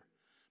later.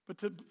 But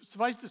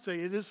suffice to say,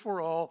 it is for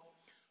all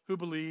who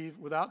believe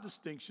without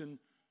distinction,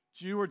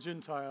 Jew or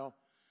Gentile.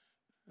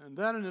 And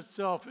that in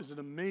itself is an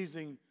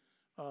amazing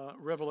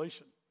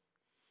revelation.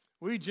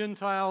 We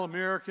Gentile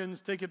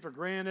Americans take it for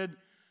granted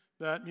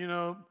that,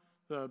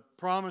 the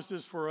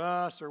promises for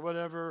us or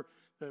whatever,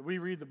 that we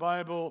read the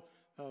Bible.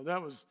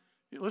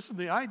 Listen,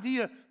 the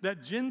idea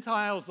that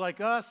Gentiles like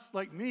us,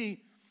 like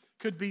me,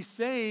 could be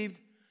saved,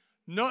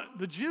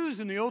 the Jews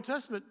in the Old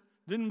Testament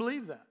didn't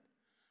believe that,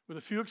 with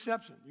a few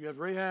exceptions. You have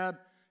Rahab,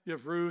 you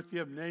have Ruth, you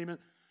have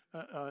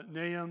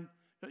Nahum,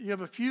 you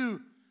have a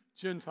few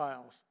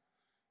Gentiles.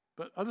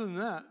 But other than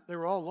that, they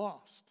were all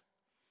lost.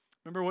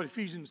 Remember what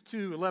Ephesians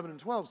 2, 11 and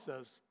 12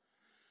 says.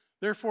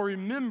 Therefore,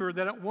 remember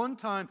that at one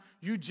time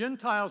you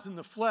Gentiles in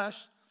the flesh,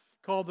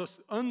 called the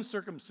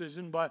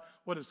uncircumcision by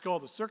what is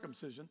called the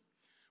circumcision,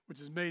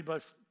 which is made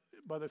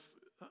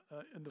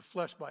in the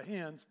flesh by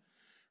hands.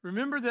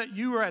 Remember that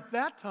you were at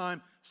that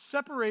time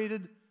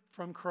separated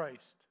from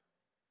Christ,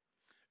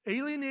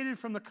 alienated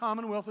from the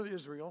commonwealth of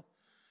Israel,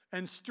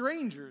 and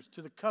strangers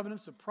to the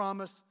covenants of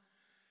promise,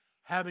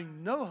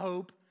 having no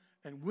hope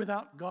and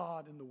without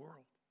God in the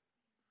world.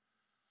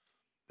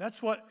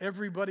 That's what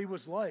everybody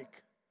was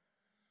like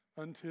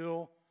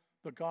until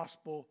the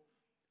gospel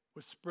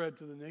was spread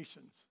to the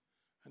nations.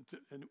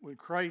 And when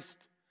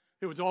Christ,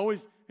 it was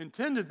always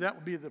intended that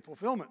would be the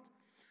fulfillment.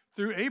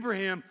 Through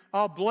Abraham,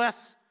 I'll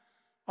bless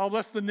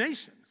the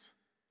nations.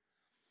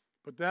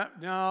 But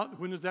that now,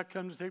 when does that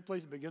come to take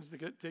place? It begins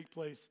to take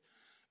place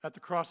at the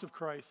cross of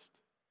Christ.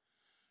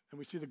 And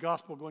we see the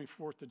gospel going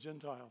forth to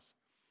Gentiles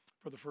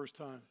for the first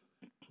time.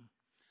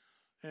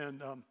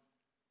 And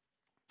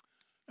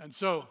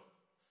so,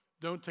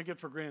 don't take it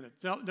for granted.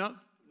 Now,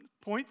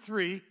 point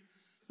 3,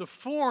 the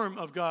form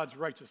of God's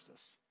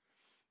righteousness.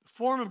 The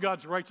form of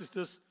God's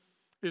righteousness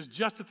is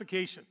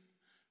justification.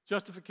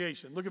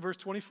 Justification. Look at verse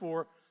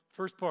 24,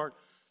 first part.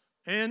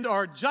 And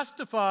are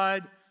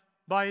justified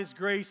by his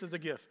grace as a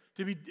gift.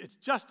 It's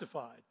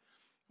justified.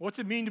 What's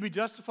it mean to be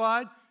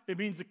justified? It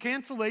means the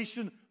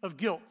cancellation of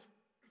guilt.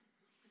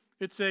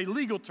 It's a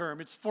legal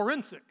term. It's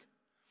forensic.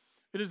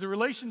 It is the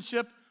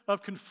relationship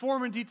of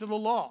conformity to the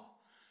law.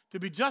 To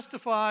be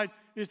justified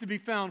is to be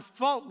found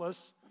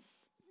faultless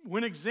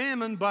when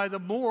examined by the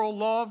moral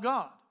law of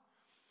God.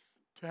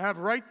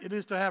 It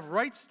is to have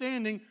right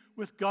standing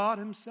with God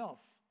himself.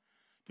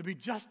 To be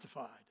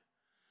justified.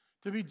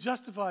 To be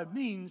justified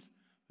means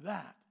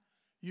that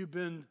you've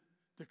been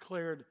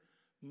declared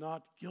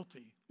not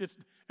guilty. It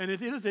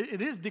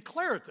is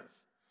declarative.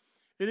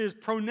 It is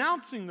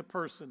pronouncing the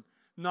person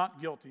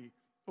not guilty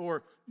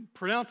or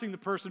pronouncing the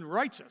person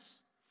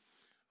righteous.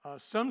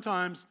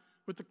 Sometimes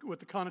with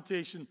the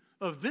connotation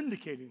of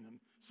vindicating them.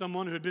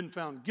 Someone who had been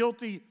found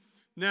guilty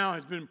now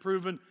has been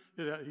proven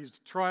that his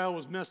trial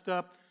was messed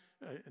up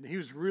and he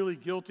was really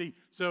guilty.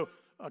 So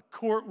a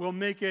court will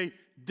make a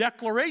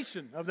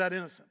declaration of that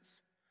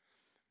innocence.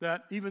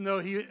 That even though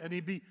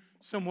he'd be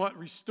somewhat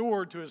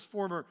restored to his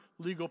former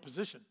legal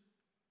position.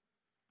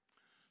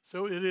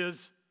 So it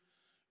is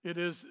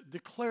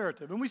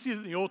declarative. And we see it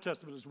in the Old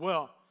Testament as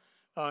well.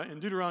 In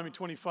Deuteronomy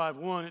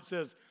 25:1, it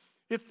says,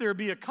 if there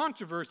be a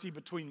controversy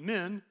between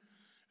men,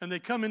 and they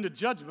come into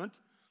judgment,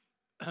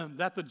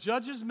 that the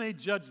judges may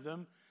judge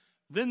them,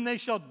 then they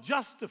shall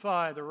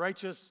justify the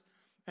righteous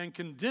and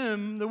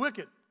condemn the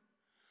wicked.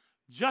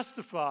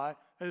 Justify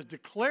is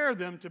declare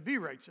them to be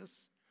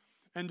righteous,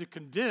 and to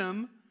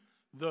condemn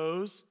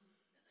those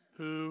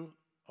who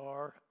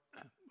are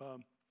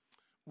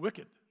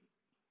wicked.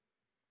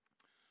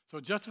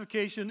 So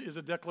justification is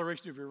a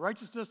declaration of your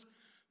righteousness.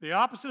 The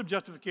opposite of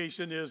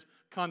justification is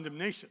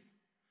condemnation,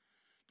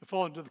 to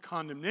fall into the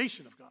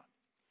condemnation of God.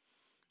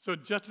 So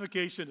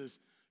justification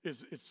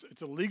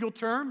it's a legal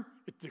term,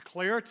 it's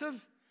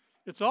declarative,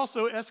 it's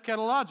also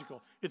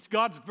eschatological. It's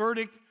God's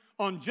verdict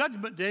on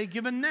Judgment Day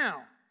given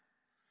now.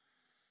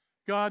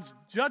 God's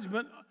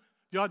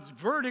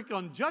verdict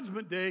on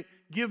Judgment Day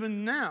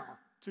given now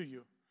to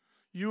you.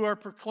 You are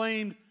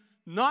proclaimed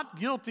not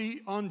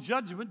guilty on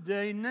Judgment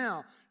Day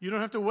now. You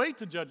don't have to wait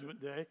to Judgment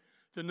Day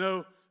to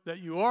know that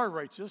you are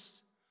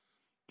righteous.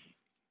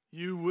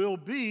 You will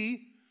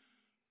be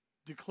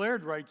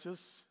declared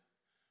righteous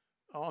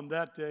on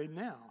that day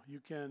now. You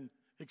can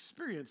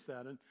experience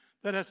that. And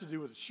that has to do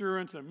with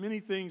assurance and many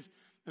things.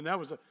 And that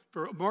was,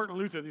 for Martin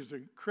Luther, these are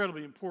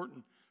incredibly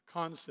important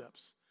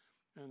concepts.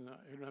 And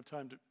I don't have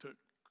time to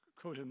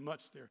quote him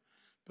much there.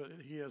 But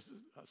he has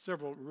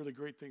several really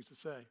great things to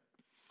say.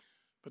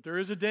 But there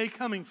is a day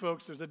coming,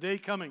 folks. There's a day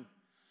coming.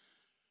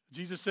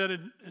 Jesus said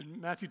in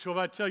Matthew 12,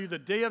 I tell you, the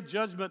day of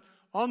judgment,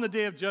 on the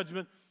day of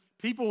judgment,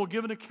 people will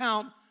give an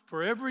account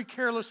for every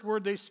careless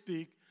word they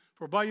speak.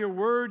 For by your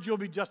words you'll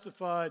be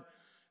justified,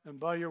 and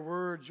by your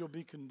words you'll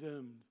be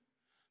condemned.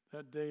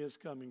 That day is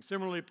coming.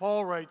 Similarly,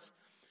 Paul writes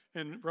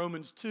in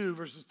Romans 2,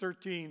 verses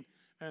 13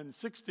 and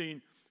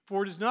 16,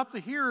 for it is not the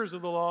hearers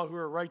of the law who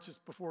are righteous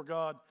before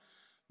God,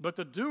 but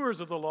the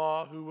doers of the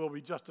law who will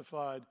be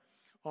justified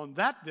on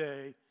that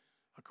day,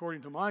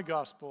 according to my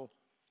gospel,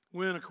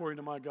 when, according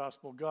to my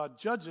gospel, God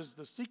judges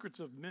the secrets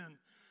of men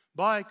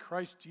by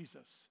Christ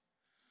Jesus.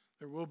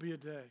 There will be a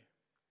day.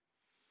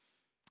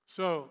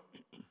 So,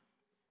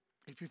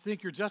 if you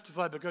think you're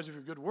justified because of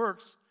your good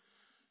works,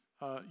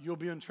 you'll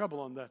be in trouble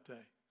on that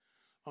day.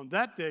 On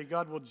that day,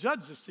 God will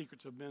judge the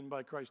secrets of men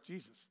by Christ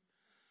Jesus.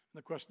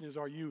 And the question is,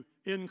 are you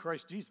in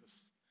Christ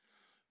Jesus?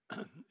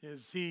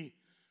 Is he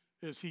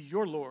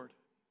your Lord?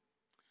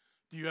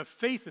 Do you have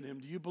faith in him?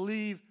 Do you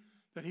believe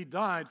that he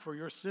died for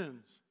your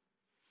sins?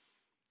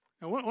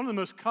 Now, one of the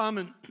most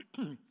common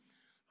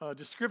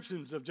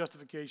descriptions of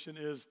justification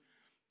is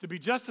to be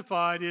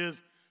justified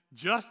is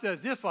just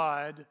as if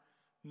I'd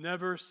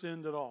never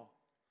sinned at all.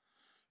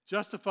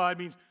 Justified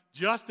means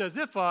just as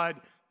if I'd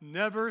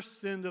never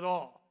sinned at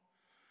all.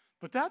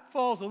 But that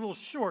falls a little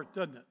short,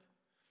 doesn't it?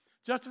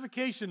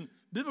 Justification,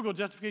 biblical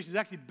justification, is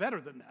actually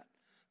better than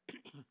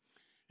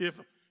that.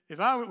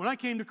 When I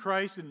came to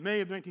Christ in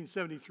May of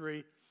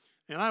 1973,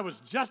 and I was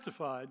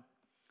justified,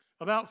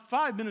 about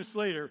 5 minutes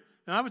later,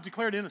 and I was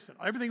declared innocent.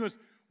 Everything was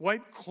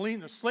wiped clean.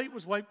 The slate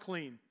was wiped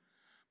clean.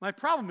 My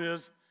problem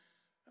is,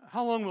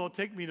 how long will it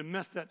take me to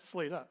mess that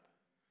slate up?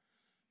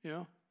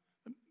 You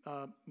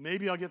know,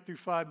 maybe I'll get through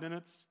 5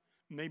 minutes,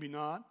 maybe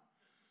not.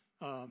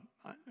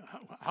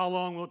 How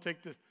long will it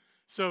take to?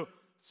 So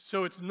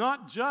it's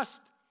not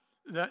just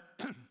that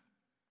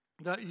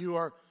that you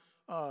are.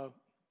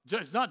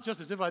 It's not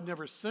just as if I'd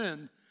never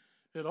sinned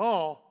at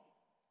all.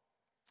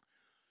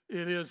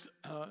 It is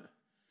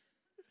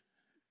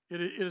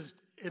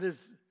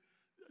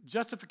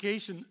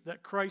justification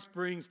that Christ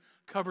brings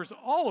covers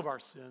all of our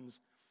sins,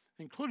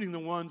 including the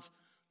ones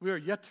we are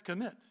yet to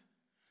commit.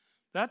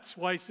 That's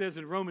why he says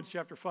in Romans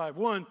chapter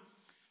 5:1,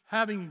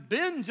 having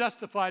been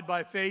justified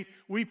by faith,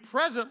 we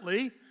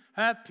presently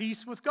have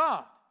peace with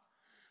God.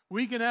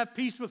 We can have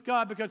peace with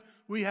God because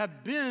we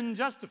have been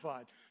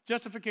justified.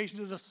 Justification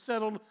is a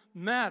settled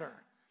matter.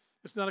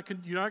 It's not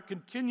you're not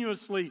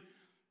continuously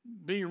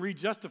being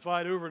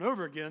re-justified over and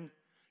over again.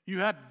 You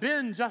have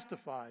been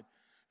justified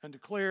and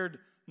declared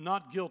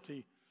not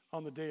guilty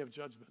on the day of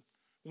judgment.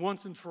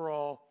 Once and for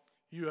all,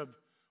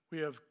 we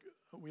have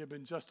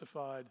been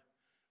justified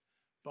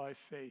by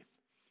faith.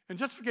 And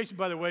justification,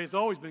 by the way, has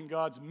always been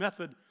God's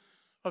method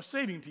of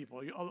saving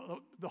people.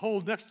 The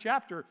whole next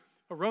chapter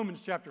of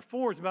Romans chapter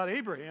 4 is about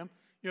Abraham.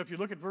 You know, if you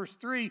look at verse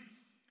 3, it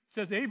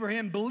says,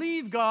 Abraham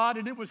believed God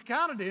and it was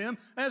counted to him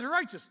as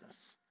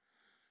righteousness.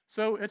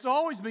 So it's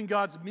always been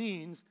God's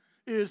means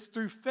is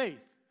through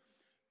faith.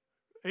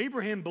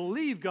 Abraham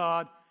believed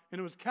God and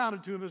it was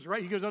counted to him as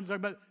right. He goes on to talk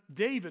about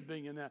David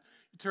being in that.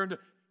 You turn to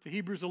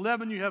Hebrews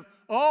 11, you have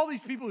all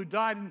these people who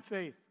died in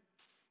faith.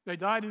 They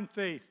died in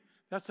faith.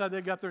 That's how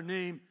they got their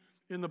name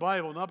in the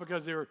Bible, not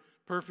because they were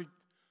perfect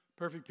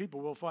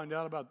people. We'll find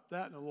out about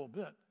that in a little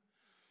bit.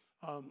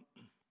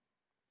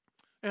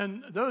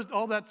 And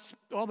all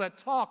that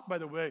talk, by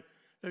the way,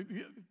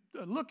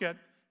 look at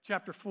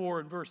chapter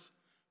 4 and verse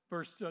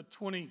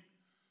 20,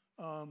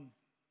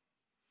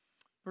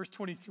 verse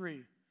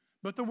 23.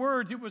 But the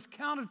words, it was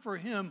counted for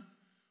him,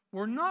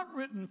 were not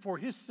written for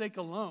his sake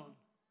alone.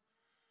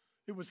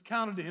 It was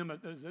counted to him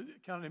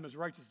as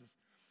righteousness.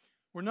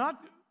 Were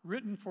not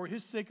written for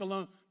his sake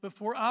alone, but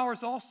for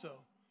ours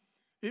also.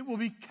 It will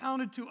be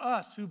counted to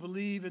us who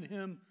believe in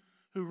him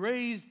who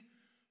raised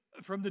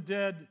from the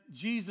dead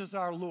Jesus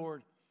our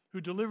Lord, who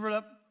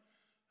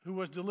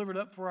was delivered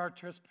up for our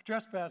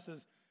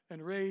trespasses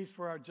and raised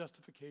for our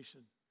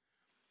justification.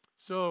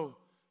 So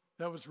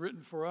that was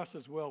written for us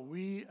as well.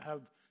 We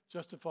have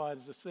justified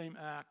as the same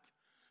act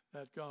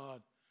that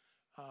God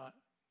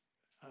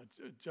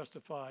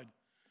justified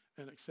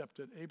and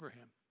accepted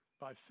Abraham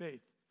by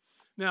faith.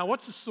 Now,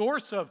 what's the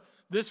source of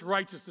this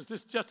righteousness,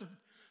 this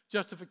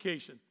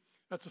justification?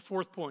 That's the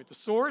fourth point. The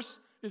source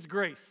is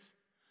grace.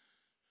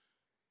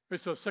 Okay,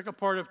 so second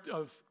part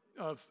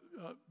of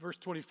verse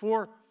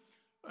 24,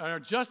 and are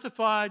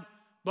justified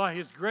by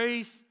his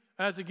grace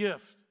as a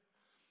gift.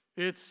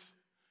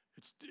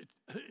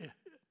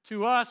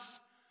 To us,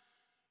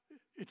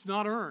 it's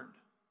not earned.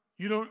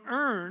 You don't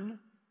earn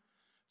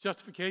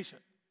justification.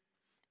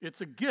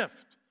 It's a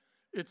gift.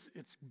 It's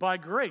by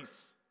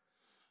grace.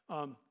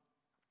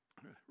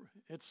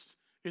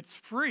 It's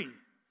free.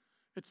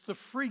 It's the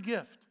free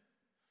gift.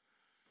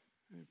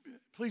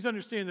 Please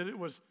understand that it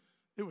was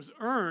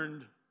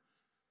earned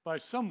by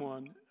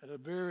someone at a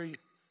very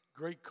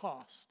great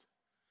cost.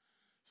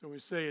 So when we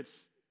say it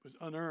was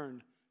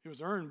unearned, it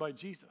was earned by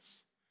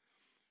Jesus,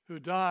 who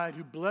died,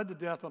 who bled to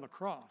death on a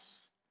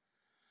cross,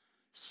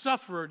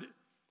 suffered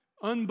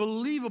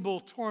unbelievable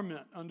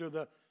torment under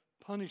the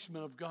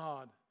punishment of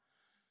God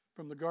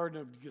from the Garden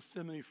of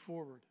Gethsemane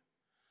forward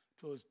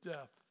till his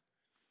death.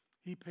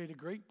 He paid a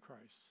great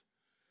price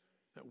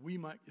that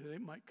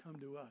it might come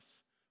to us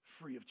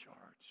free of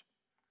charge,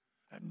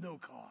 at no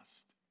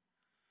cost.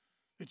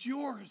 It's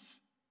yours.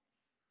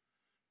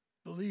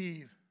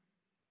 Believe.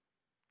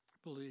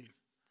 Believe.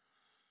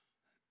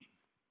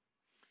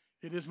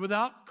 It is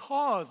without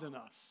cause in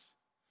us.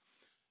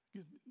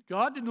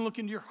 God didn't look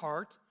into your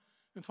heart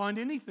and find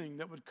anything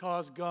that would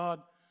cause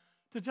God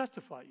to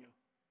justify you.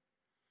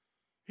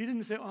 He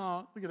didn't say,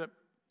 oh, look at that.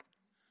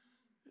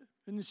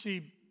 Isn't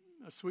she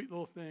a sweet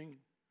little thing?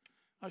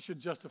 I should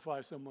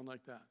justify someone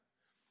like that.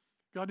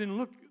 God didn't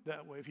look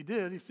that way. If he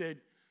did, he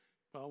said,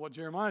 well, what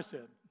Jeremiah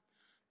said,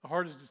 the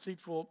heart is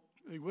deceitfully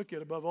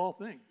wicked above all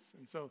things.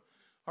 And so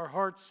our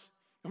hearts,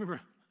 I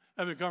remember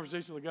having a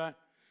conversation with a guy.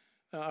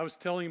 I was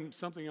telling him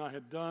something I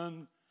had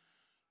done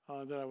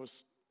that I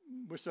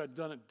wished I'd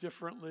done it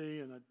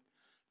differently, and I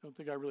don't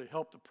think I really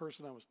helped the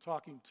person I was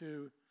talking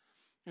to.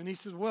 And he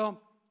says,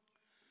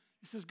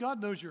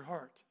 God knows your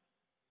heart.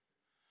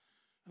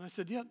 And I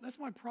said, yeah, that's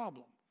my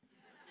problem.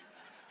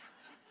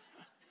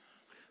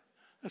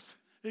 That's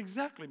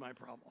exactly my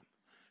problem.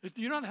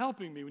 You're not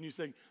helping me when you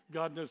say,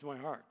 God knows my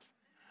heart.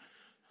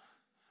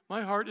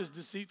 My heart is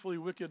deceitfully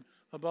wicked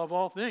above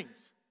all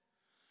things.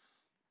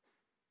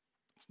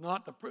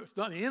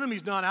 The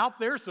enemy's not out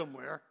there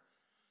somewhere.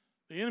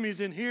 The enemy's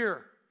in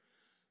here.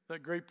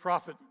 That great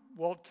prophet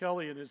Walt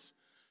Kelly in his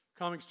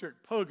comic strip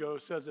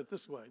Pogo says it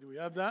this way. Do we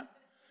have that?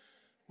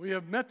 We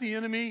have met the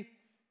enemy,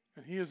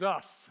 and he is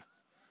us.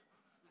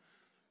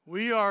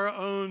 We are our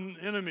own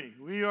enemy.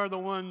 We are the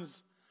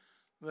ones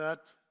that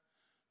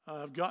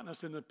have gotten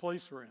us in the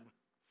place we're in.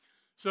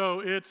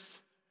 So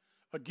it's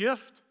a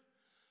gift.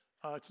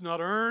 It's not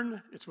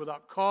earned. It's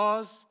without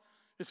cause.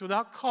 It's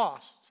without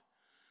cost.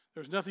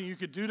 There's nothing you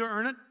could do to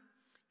earn it.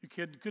 You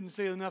couldn't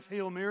say enough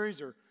Hail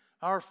Marys or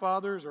Our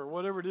Fathers or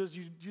whatever it is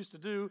you used to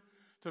do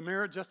to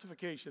merit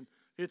justification.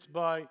 It's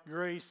by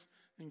grace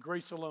and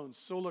grace alone.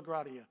 Sola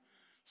gratia.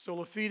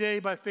 Sola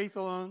fide, by faith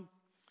alone.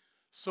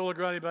 Sola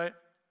gratia,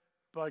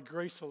 by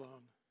grace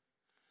alone.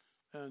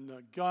 And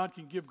God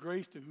can give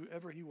grace to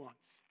whoever he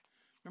wants.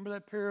 Remember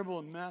that parable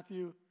in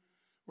Matthew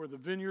where the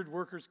vineyard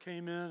workers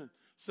came in and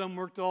some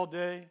worked all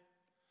day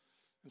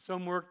and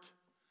some worked,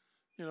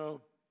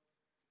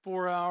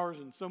 4 hours,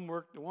 and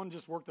the one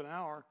just worked an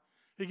hour.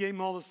 He gave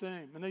them all the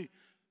same. And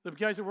the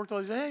guys that worked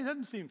all day said, hey, that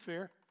doesn't seem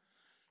fair.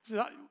 He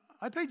said,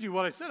 I paid you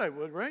what I said I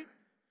would, right?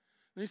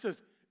 And he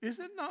says, is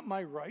it not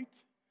my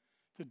right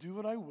to do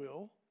what I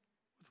will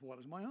with what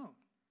is my own?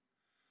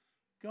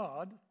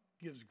 God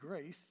gives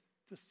grace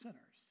to sinners.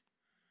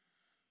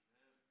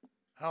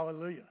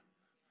 Hallelujah.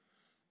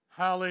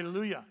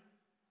 Hallelujah.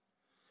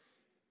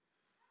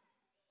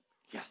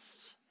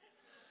 Yes.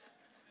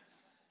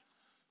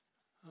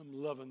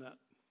 I'm loving that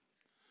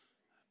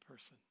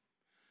person.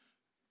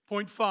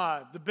 Point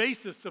 5, the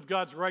basis of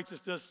God's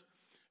righteousness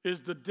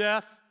is the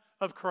death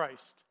of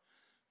Christ.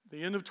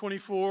 The end of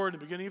 24 and the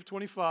beginning of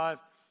 25,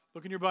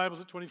 look in your Bibles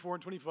at 24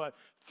 and 25.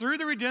 Through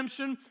the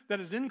redemption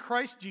that is in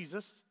Christ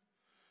Jesus,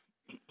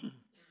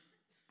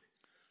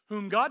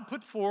 whom God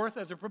put forth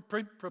as a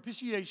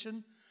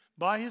propitiation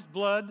by his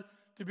blood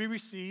to be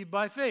received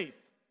by faith.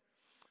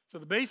 So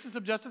the basis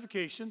of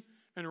justification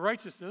and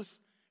righteousness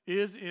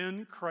is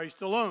in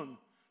Christ alone.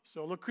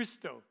 Sola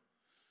Christo.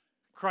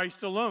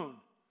 Christ alone.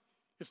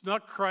 It's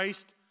not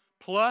Christ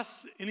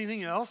plus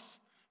anything else,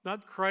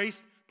 not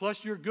Christ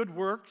plus your good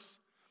works.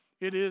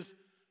 It's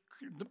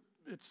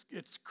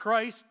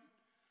Christ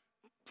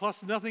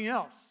plus nothing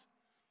else.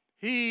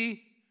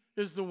 He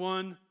is the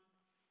one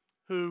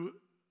who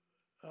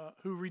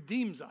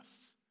redeems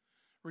us.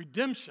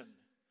 Redemption.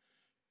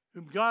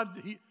 Whom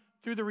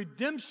through the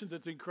redemption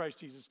that's in Christ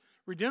Jesus.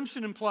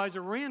 Redemption implies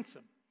a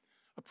ransom,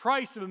 a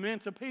price of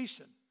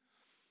emancipation.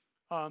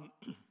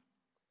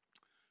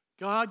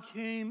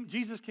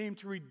 Jesus came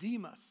to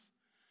redeem us,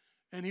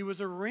 and he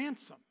was a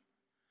ransom.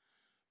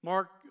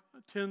 Mark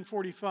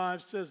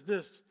 10:45 says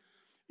this,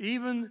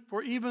 even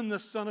the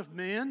Son of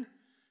Man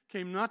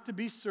came not to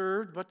be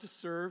served, but to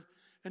serve,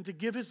 and to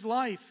give his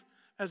life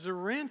as a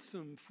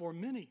ransom for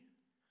many.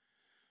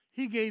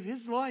 He gave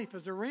his life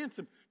as a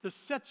ransom to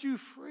set you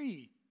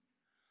free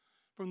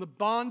from the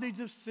bondage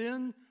of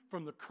sin,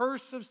 from the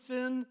curse of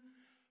sin,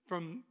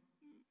 from,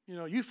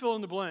 you fill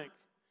in the blank.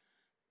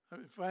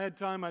 If I had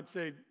time, I'd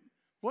say,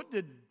 what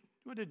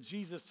did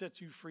Jesus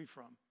set you free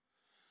from?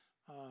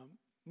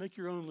 Make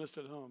your own list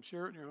at home.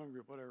 Share it in your home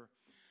group, whatever.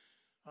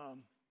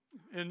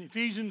 In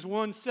Ephesians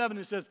 1:7,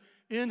 it says,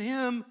 in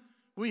him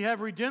we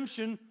have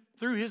redemption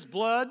through his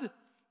blood,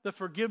 the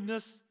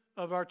forgiveness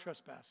of our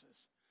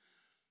trespasses.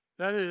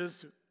 That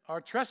is,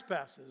 our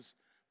trespasses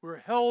were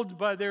held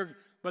by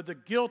the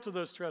guilt of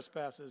those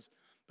trespasses,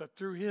 but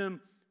through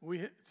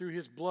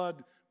his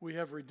blood, we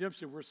have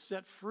redemption. We're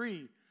set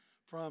free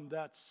from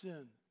that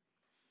sin.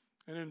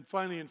 And then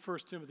finally in 1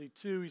 Timothy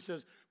 2, he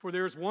says, for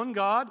there is one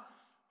God,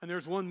 and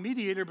there's one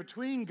mediator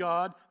between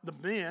God, the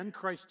man,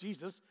 Christ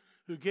Jesus,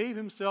 who gave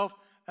himself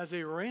as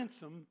a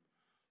ransom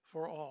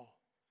for all.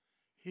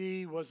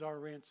 He was our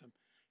ransom.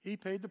 He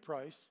paid the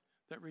price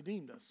that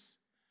redeemed us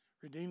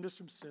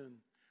from sin,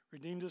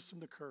 redeemed us from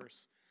the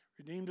curse,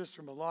 redeemed us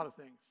from a lot of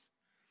things,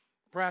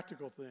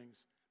 practical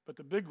things, but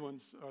the big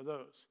ones are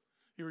those.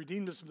 He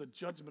redeemed us from the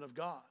judgment of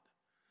God.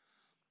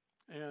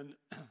 And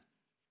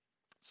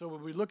so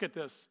when we look at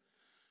this,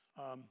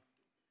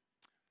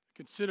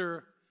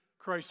 consider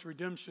Christ's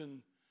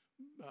redemption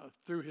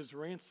through his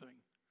ransoming.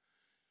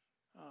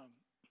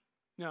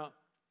 Now,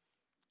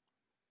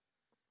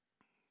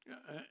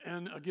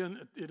 and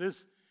again, it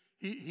is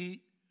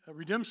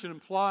redemption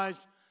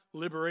implies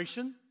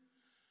liberation.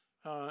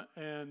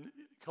 And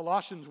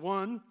Colossians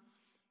 1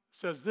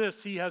 says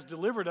this, he has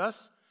delivered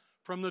us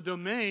from the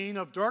domain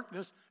of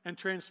darkness and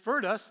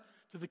transferred us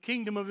to the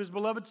kingdom of his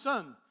beloved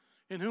Son,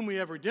 in whom we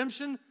have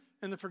redemption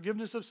and the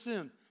forgiveness of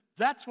sin.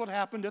 That's what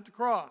happened at the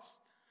cross.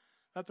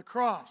 At the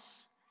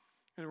cross.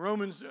 In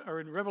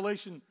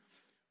Revelation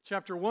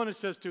chapter 1, it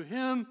says, to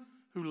him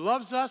who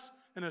loves us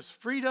and has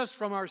freed us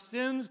from our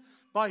sins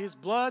by his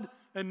blood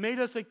and made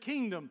us a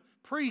kingdom,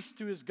 priest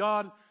to his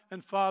God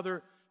and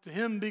Father. To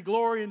him be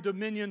glory and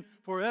dominion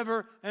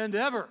forever and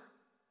ever.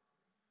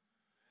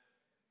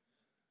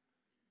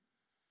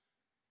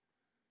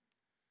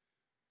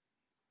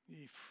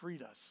 He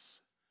freed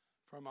us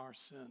from our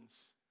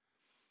sins.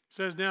 It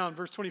says now in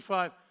verse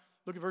 25,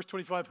 look at verse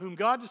 25, whom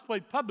God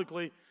displayed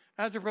publicly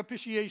as a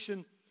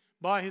propitiation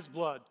by his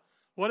blood.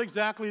 What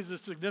exactly is the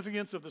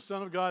significance of the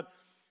Son of God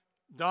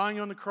dying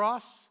on the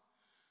cross?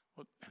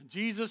 Well,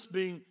 Jesus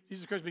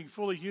Christ being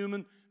fully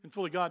human and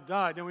fully God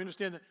died. Now we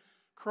understand that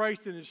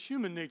Christ in his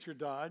human nature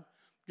died.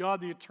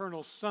 God, the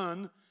eternal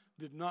Son,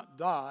 did not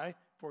die,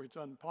 for it's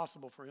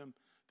impossible for him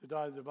to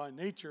die. The divine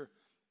nature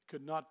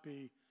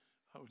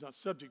was not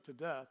subject to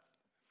death.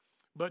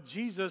 But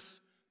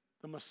Jesus,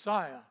 the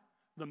Messiah,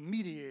 the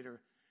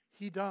mediator,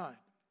 he died.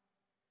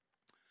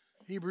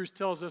 Hebrews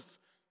tells us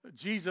that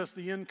Jesus,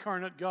 the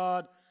incarnate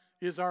God,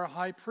 is our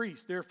high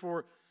priest.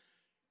 Therefore,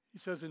 he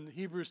says in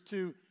Hebrews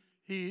 2,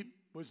 he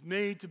was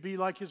made to be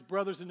like his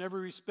brothers in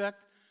every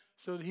respect,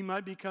 so that he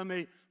might become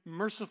a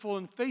merciful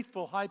and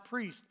faithful high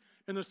priest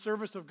in the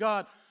service of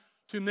God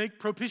to make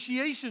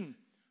propitiation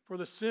for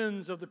the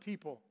sins of the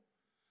people.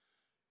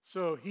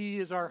 So he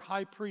is our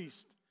high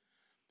priest.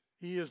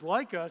 He is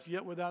like us,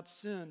 yet without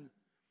sin.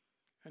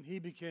 And he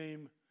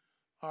became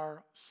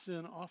our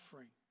sin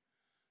offering.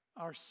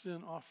 Our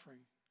sin offering.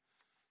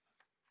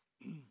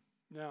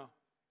 Now,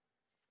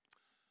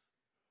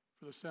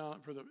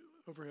 for the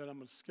overhead, I'm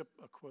going to skip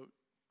a quote.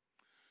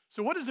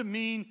 So what does it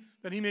mean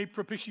that he made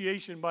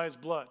propitiation by his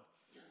blood?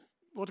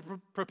 Well, to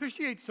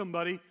propitiate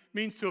somebody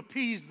means to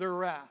appease their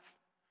wrath,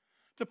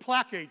 to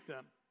placate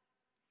them.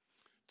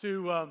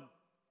 To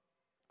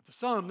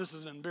some, this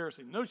is an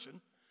embarrassing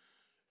notion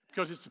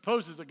because it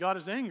supposes that God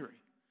is angry.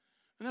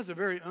 And that's a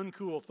very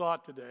uncool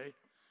thought today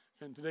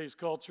in today's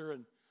culture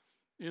and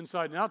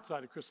inside and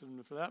outside of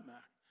Christendom for that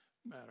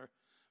matter.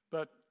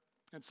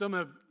 And some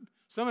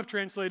have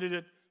translated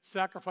it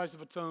sacrifice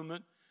of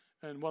atonement.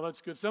 And while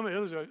that's good, some of the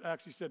others have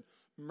actually said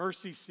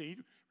mercy seat,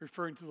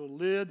 referring to the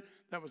lid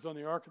that was on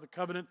the Ark of the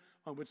Covenant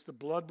on which the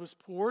blood was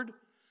poured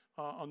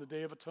on the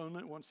Day of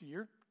Atonement once a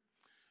year.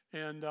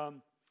 And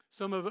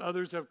some of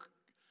others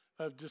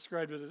have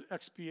described it as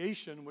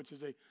expiation, which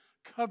is a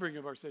covering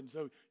of our sins.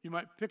 So you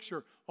might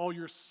picture all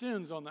your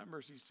sins on that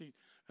mercy seat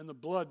and the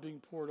blood being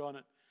poured on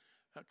it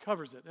that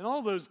covers it. And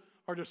all those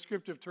are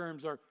descriptive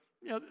terms.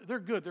 They're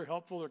good, they're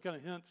helpful, they're kind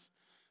of hints.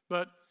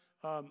 But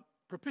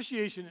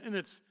propitiation in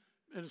its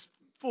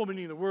full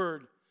meaning of the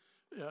word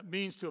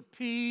means to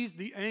appease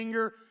the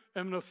anger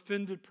of an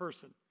offended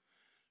person.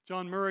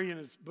 John Murray, in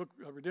his book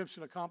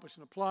Redemption Accomplished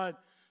and Applied,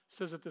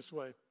 says it this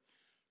way.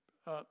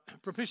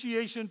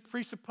 Propitiation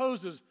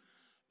presupposes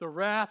the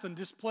wrath and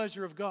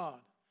displeasure of God.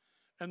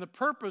 And the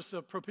purpose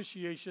of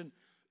propitiation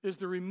is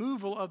the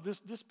removal of this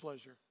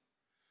displeasure.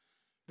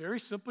 Very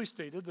simply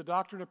stated, the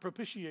doctrine of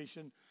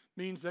propitiation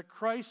means that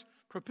Christ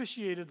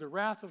propitiated the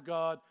wrath of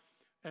God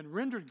and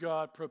rendered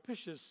God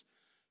propitious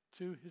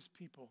to his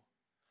people.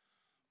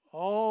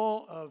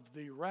 All of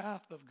the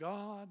wrath of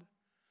God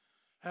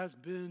has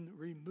been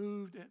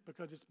removed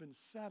because it's been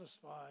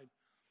satisfied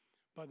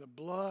by the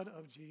blood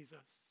of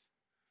Jesus.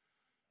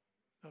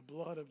 The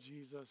blood of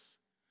Jesus.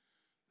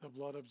 The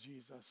blood of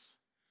Jesus.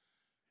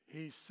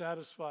 He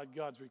satisfied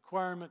God's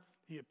requirement.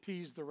 He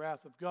appeased the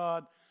wrath of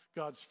God,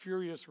 God's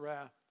furious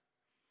wrath.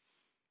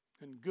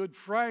 And Good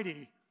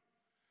Friday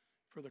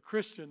for the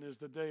Christian is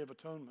the Day of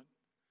Atonement.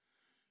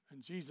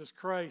 And Jesus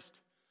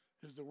Christ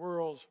is the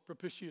world's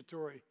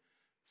propitiatory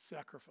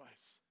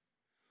sacrifice.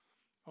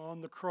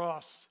 On the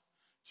cross,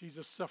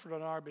 Jesus suffered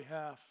on our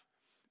behalf,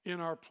 in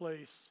our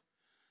place,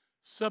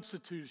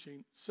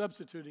 substituting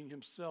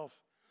himself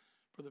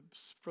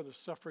for the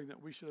suffering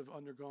that we should have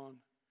undergone.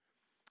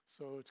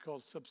 So it's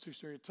called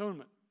substitutionary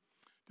atonement.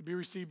 To be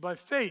received by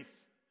faith.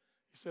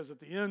 He says at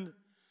the end,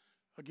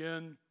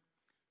 again,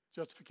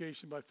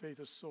 justification by faith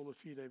is sola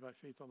fide, by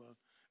faith alone.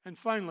 And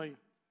finally,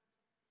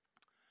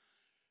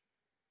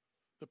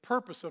 the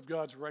purpose of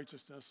God's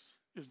righteousness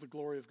is the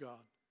glory of God.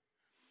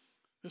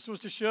 This was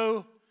to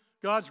show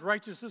God's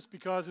righteousness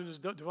because in his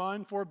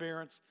divine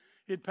forbearance,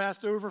 he had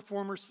passed over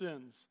former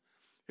sins.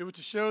 It was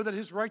to show that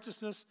his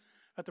righteousness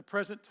at the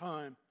present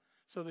time,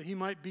 so that he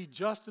might be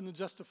just and the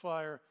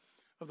justifier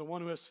of the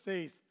one who has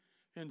faith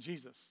in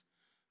Jesus.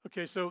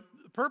 Okay, so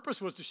the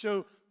purpose was to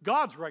show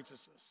God's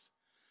righteousness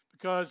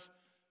because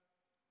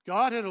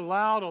God had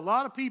allowed a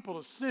lot of people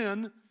to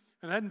sin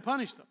and hadn't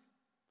punished them.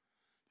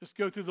 Just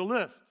go through the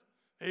list.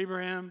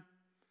 Abraham,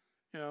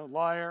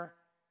 liar.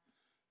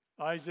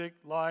 Isaac,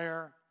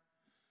 liar.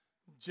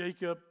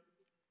 Jacob,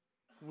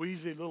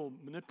 wheezy little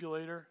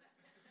manipulator.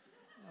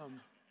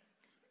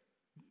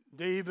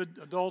 David,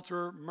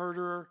 adulterer,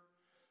 murderer.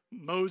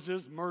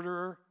 Moses,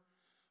 murderer.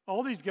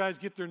 All these guys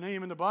get their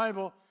name in the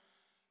Bible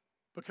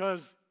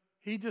because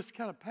he just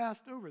kind of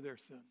passed over their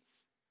sins.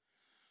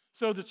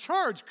 So the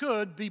charge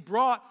could be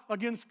brought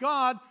against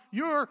God.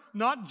 You're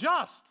not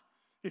just.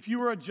 If you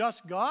were a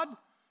just God,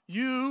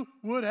 you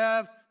would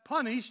have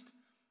punished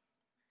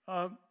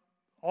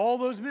all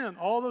those men,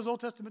 all those Old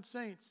Testament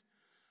saints,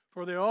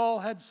 for they all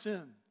had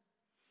sinned.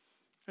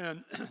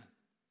 And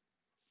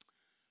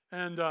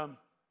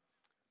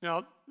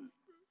now,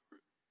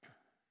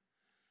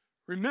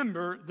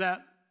 remember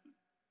that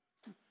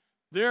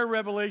their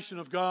revelation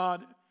of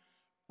God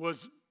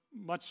was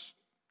much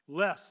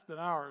less than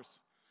ours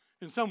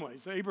in some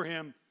ways.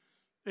 Abraham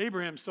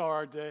saw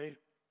our day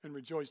and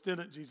rejoiced in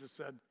it, Jesus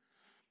said.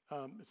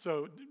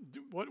 So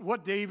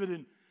what David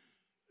and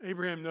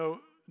Abraham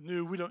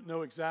knew, we don't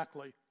know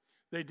exactly.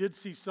 They did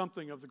see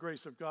something of the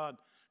grace of God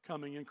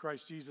coming in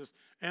Christ Jesus,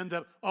 and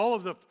that all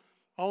of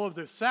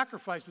the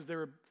sacrifices they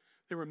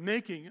were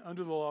making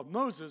under the law of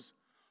Moses,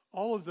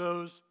 all of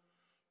those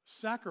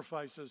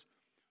sacrifices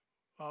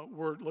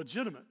were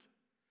legitimate,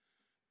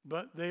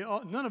 but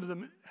none of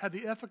them had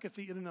the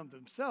efficacy in and of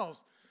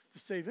themselves to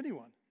save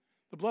anyone.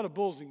 The blood of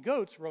bulls and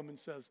goats,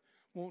 Romans says,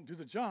 won't do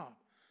the job,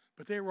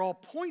 but they were all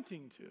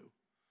pointing to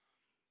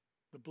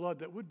the blood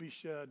that would be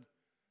shed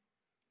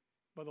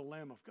by the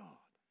Lamb of God.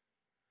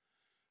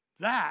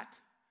 That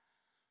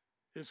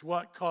is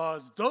what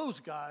caused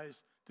those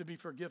guys to be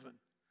forgiven.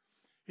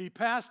 He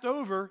passed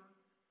over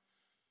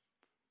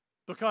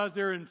because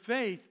they're in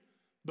faith,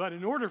 but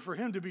in order for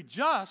him to be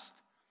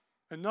just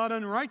and not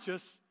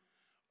unrighteous,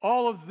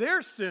 all of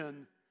their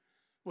sin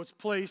was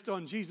placed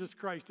on Jesus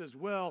Christ as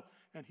well,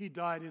 and he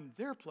died in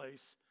their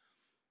place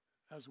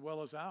as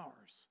well as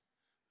ours.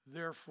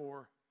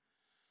 Therefore,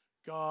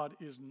 God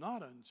is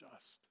not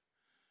unjust.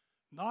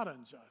 Not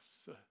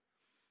unjust.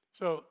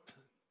 So,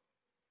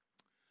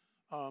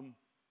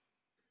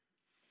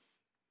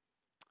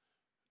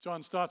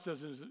 John Stott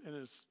says in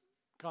his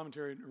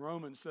commentary in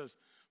Romans, says,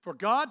 for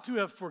God to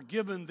have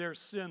forgiven their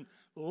sin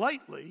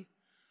lightly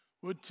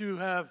would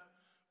have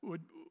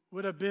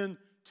been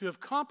to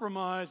have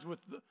compromised with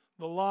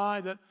the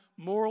lie that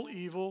moral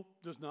evil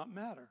does not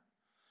matter.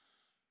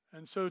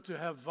 And so to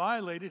have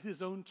violated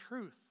his own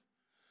truth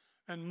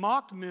and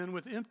mocked men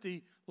with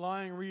empty,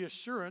 lying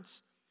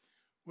reassurance,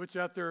 which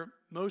at their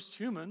most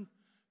human,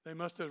 they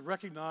must have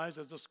recognized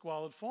as a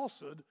squalid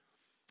falsehood,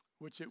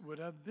 which it would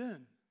have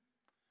been.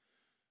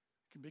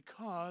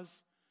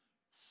 Because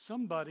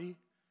somebody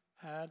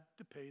had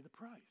to pay the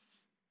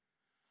price.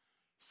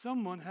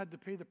 Someone had to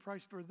pay the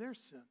price for their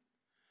sin,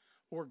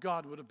 or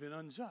God would have been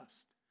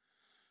unjust.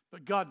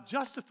 But God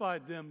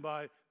justified them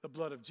by the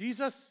blood of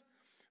Jesus.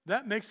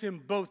 That makes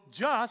him both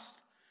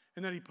just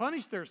in that he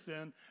punished their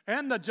sin,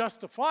 and the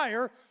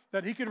justifier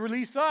that he could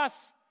release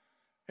us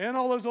and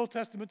all those Old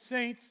Testament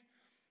saints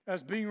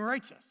as being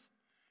righteous.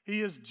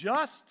 He is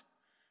just,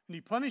 and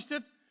he punished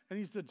it, and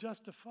he's the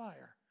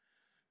justifier.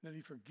 That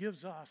he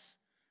forgives us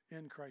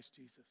in Christ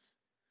Jesus.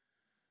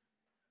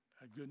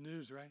 Good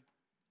news, right?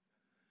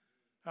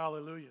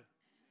 Hallelujah.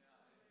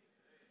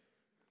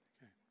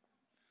 Okay.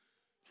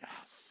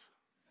 Yes.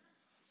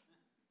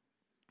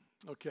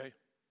 Okay.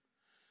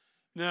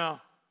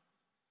 Now,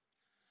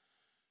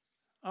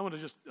 I'll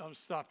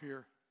stop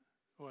here.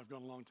 Oh, I've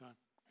gone a long time.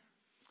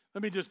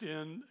 Let me just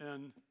end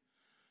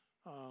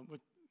with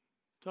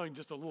telling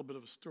just a little bit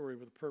of a story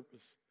with a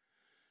purpose.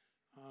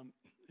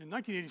 In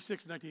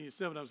 1986 and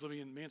 1987, I was living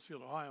in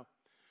Mansfield, Ohio,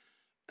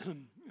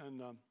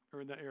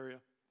 or in that area,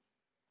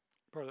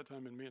 part of that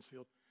time in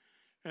Mansfield.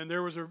 And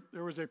there was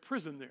a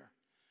prison there.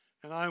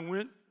 And I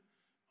went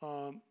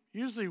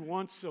usually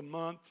once a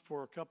month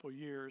for a couple of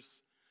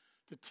years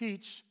to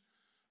teach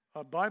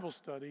a Bible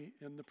study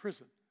in the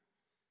prison.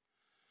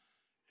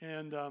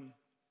 And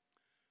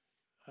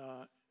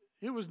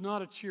it was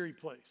not a cheery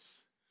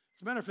place.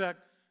 As a matter of fact,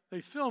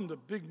 they filmed a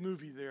big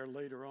movie there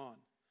later on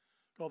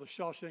called The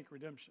Shawshank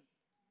Redemption.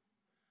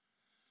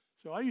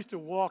 So I used to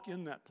walk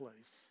in that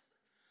place,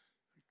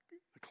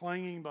 the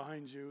clanging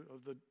behind you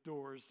of the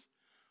doors,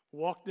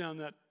 walk down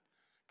that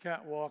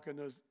catwalk and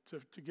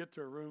to get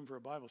to a room for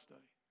a Bible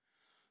study.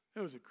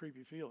 It was a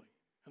creepy feeling.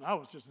 And I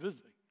was just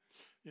visiting.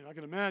 I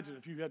can imagine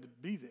if you had to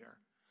be there,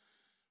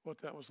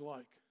 what that was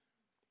like.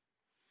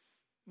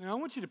 Now, I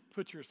want you to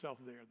put yourself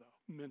there,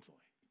 though, mentally,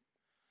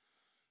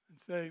 and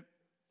say,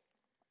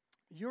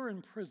 you're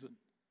in prison.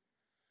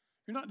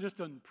 You're not just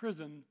in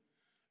prison.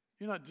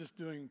 You're not just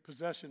doing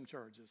possession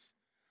charges.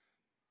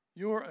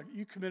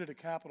 You committed a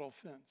capital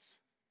offense,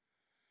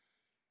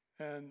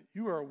 and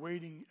you are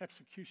awaiting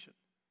execution.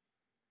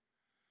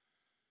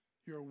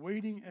 You're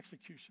awaiting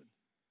execution.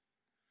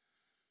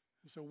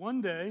 And so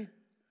one day,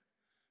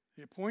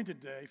 the appointed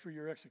day for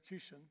your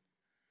execution,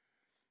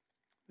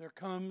 there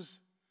comes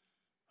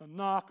a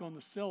knock on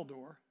the cell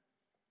door,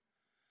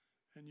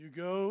 and you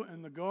go,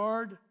 and the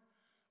guard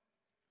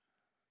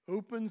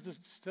opens the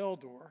cell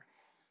door,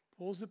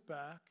 pulls it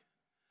back,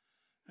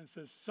 and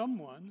says,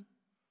 someone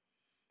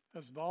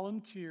has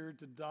volunteered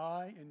to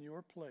die in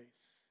your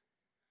place.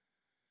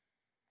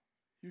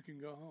 You can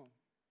go home.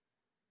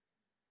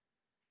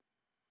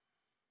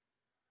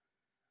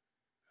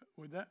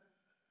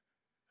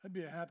 That'd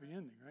be a happy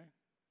ending, right?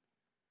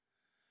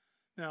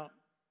 Now,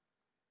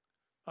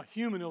 a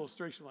human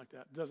illustration like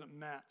that doesn't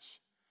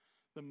match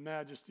the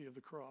majesty of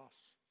the cross.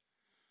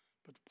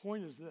 But the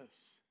point is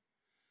this: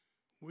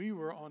 we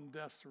were on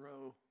death's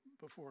row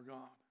before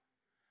God.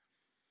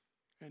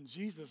 And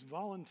Jesus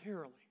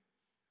voluntarily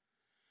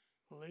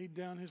laid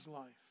down his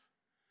life,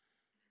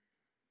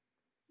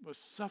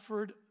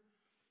 suffered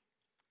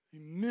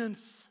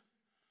immense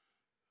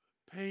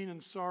pain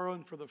and sorrow,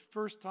 and for the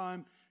first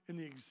time in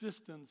the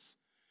existence,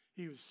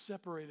 he was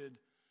separated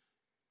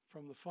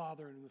from the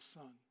Father and the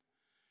Son.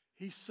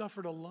 He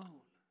suffered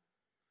alone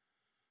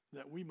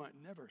that we might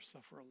never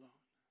suffer alone.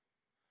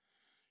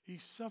 He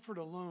suffered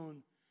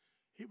alone.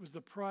 It was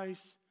the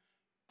price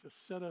to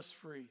set us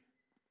free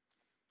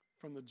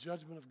from the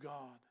judgment of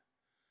God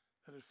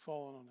that had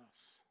fallen on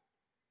us.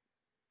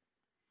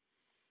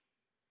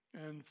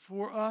 And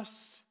for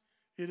us,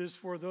 it is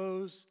for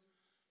those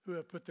who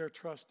have put their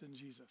trust in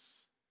Jesus.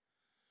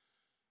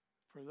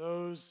 For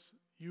those,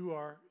 you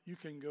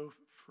can go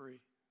free.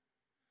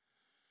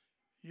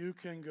 You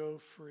can go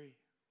free.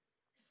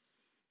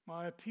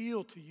 My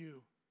appeal to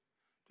you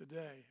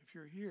today, if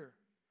you're here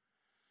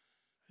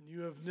and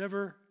you have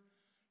never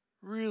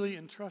really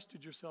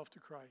entrusted yourself to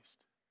Christ,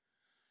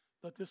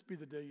 let this be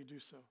the day you do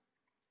so.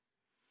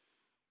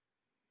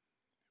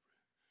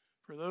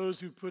 For those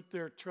who put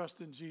their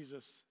trust in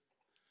Jesus,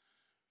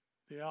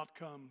 the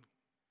outcome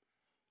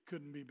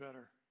couldn't be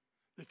better.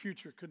 The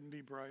future couldn't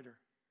be brighter.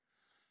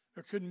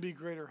 There couldn't be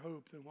greater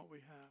hope than what we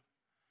have.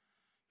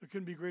 There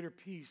couldn't be greater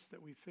peace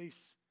that we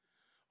face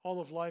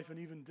all of life and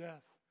even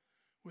death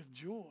with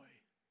joy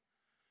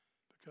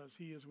because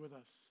he is with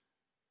us.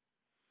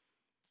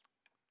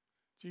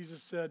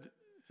 Jesus said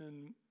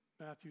in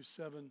Matthew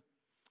 7,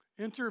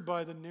 enter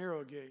by the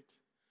narrow gate,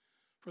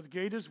 for the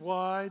gate is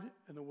wide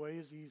and the way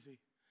is easy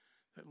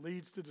that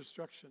leads to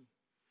destruction,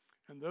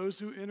 and those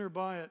who enter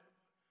by it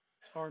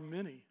are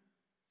many.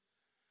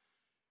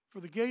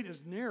 For the gate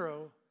is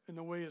narrow and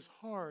the way is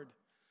hard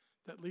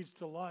that leads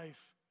to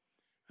life,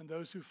 and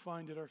those who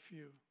find it are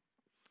few.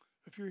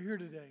 If you're here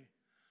today,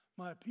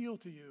 my appeal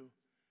to you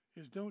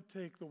is don't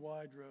take the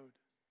wide road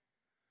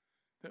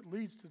that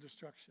leads to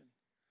destruction.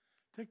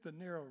 Take the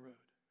narrow road.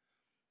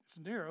 It's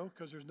narrow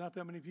because there's not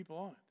that many people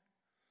on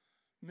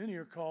it. Many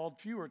are called,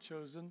 few are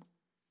chosen.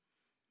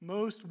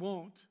 Most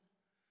won't,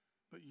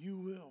 but you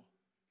will.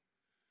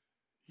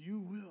 You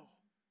will.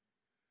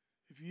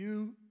 If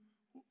you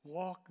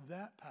walk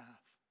that path,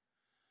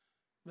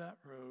 that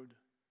road,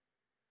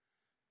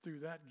 through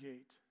that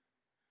gate,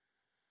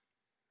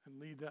 and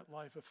lead that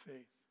life of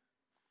faith,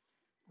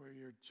 where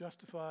you're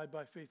justified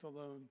by faith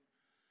alone,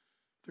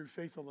 through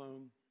faith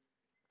alone,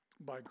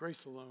 by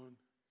grace alone,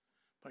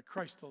 by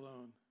Christ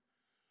alone,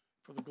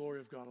 for the glory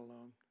of God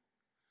alone.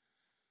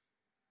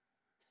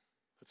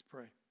 Let's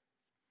pray.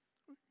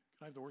 Can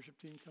I have the worship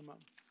team come up?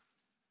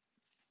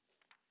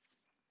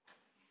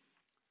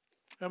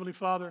 Heavenly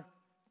Father,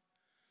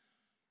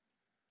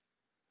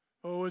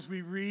 as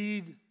we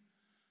read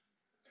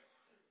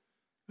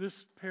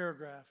this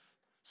paragraph,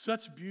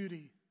 such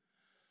beauty,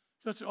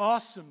 such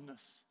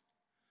awesomeness,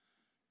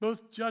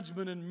 both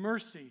judgment and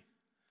mercy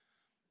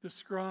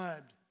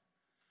described,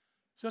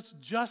 such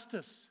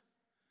justice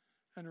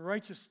and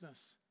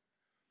righteousness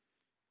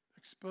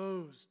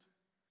exposed,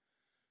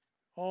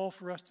 all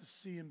for us to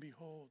see and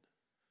behold.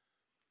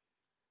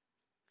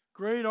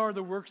 Great are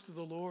the works of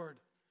the Lord,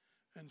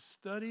 and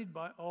studied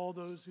by all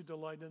those who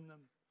delight in them.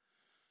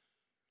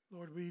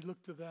 Lord, we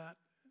look to that,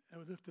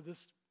 and we look to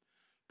this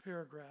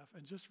paragraph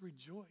and just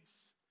rejoice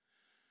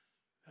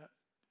that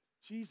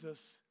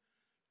Jesus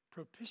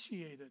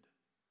propitiated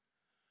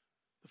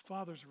the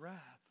Father's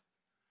wrath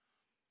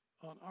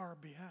on our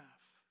behalf.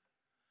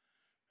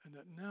 And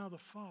that now the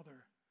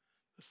Father,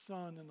 the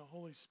Son, and the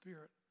Holy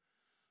Spirit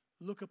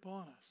look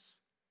upon us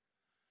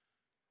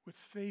with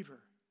favor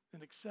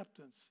and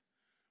acceptance,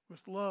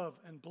 with love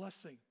and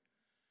blessing,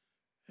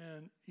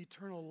 and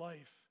eternal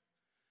life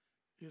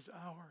is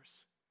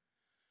ours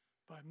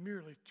by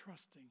merely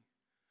trusting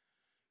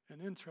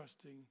and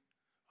entrusting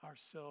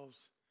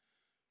ourselves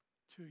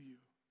to you.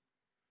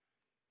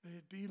 May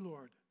it be,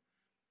 Lord,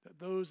 that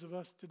those of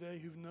us today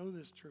who know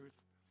this truth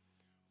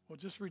will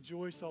just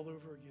rejoice all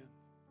over again.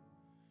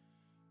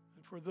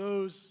 And for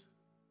those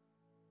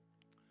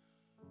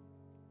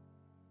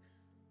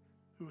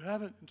who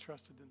haven't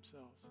entrusted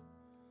themselves,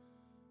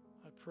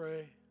 I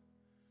pray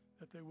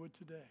that they would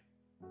today.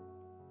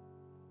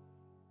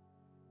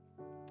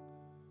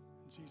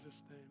 In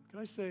Jesus' name. Can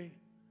I say,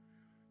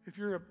 if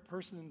you're a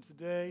person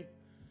today,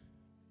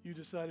 you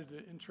decided to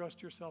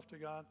entrust yourself to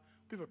God,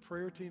 we have a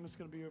prayer team that's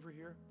going to be over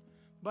here.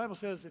 The Bible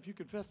says, if you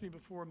confess me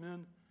before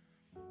men,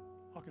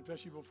 I'll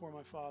confess you before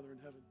my Father in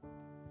heaven.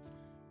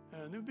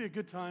 And it would be a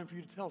good time for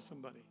you to tell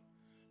somebody.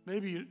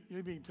 Maybe you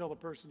can tell the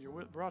person you're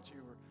with, brought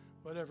you or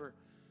whatever,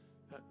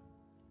 that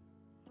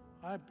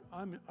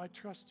I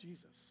trust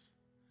Jesus.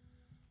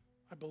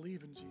 I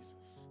believe in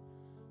Jesus.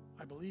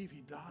 I believe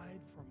he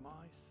died for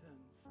my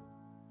sins.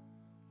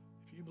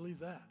 If you believe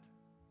that,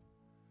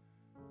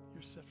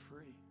 you're set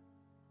free.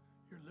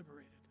 You're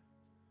liberated.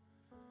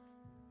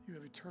 You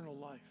have eternal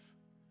life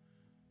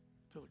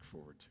to look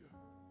forward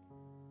to.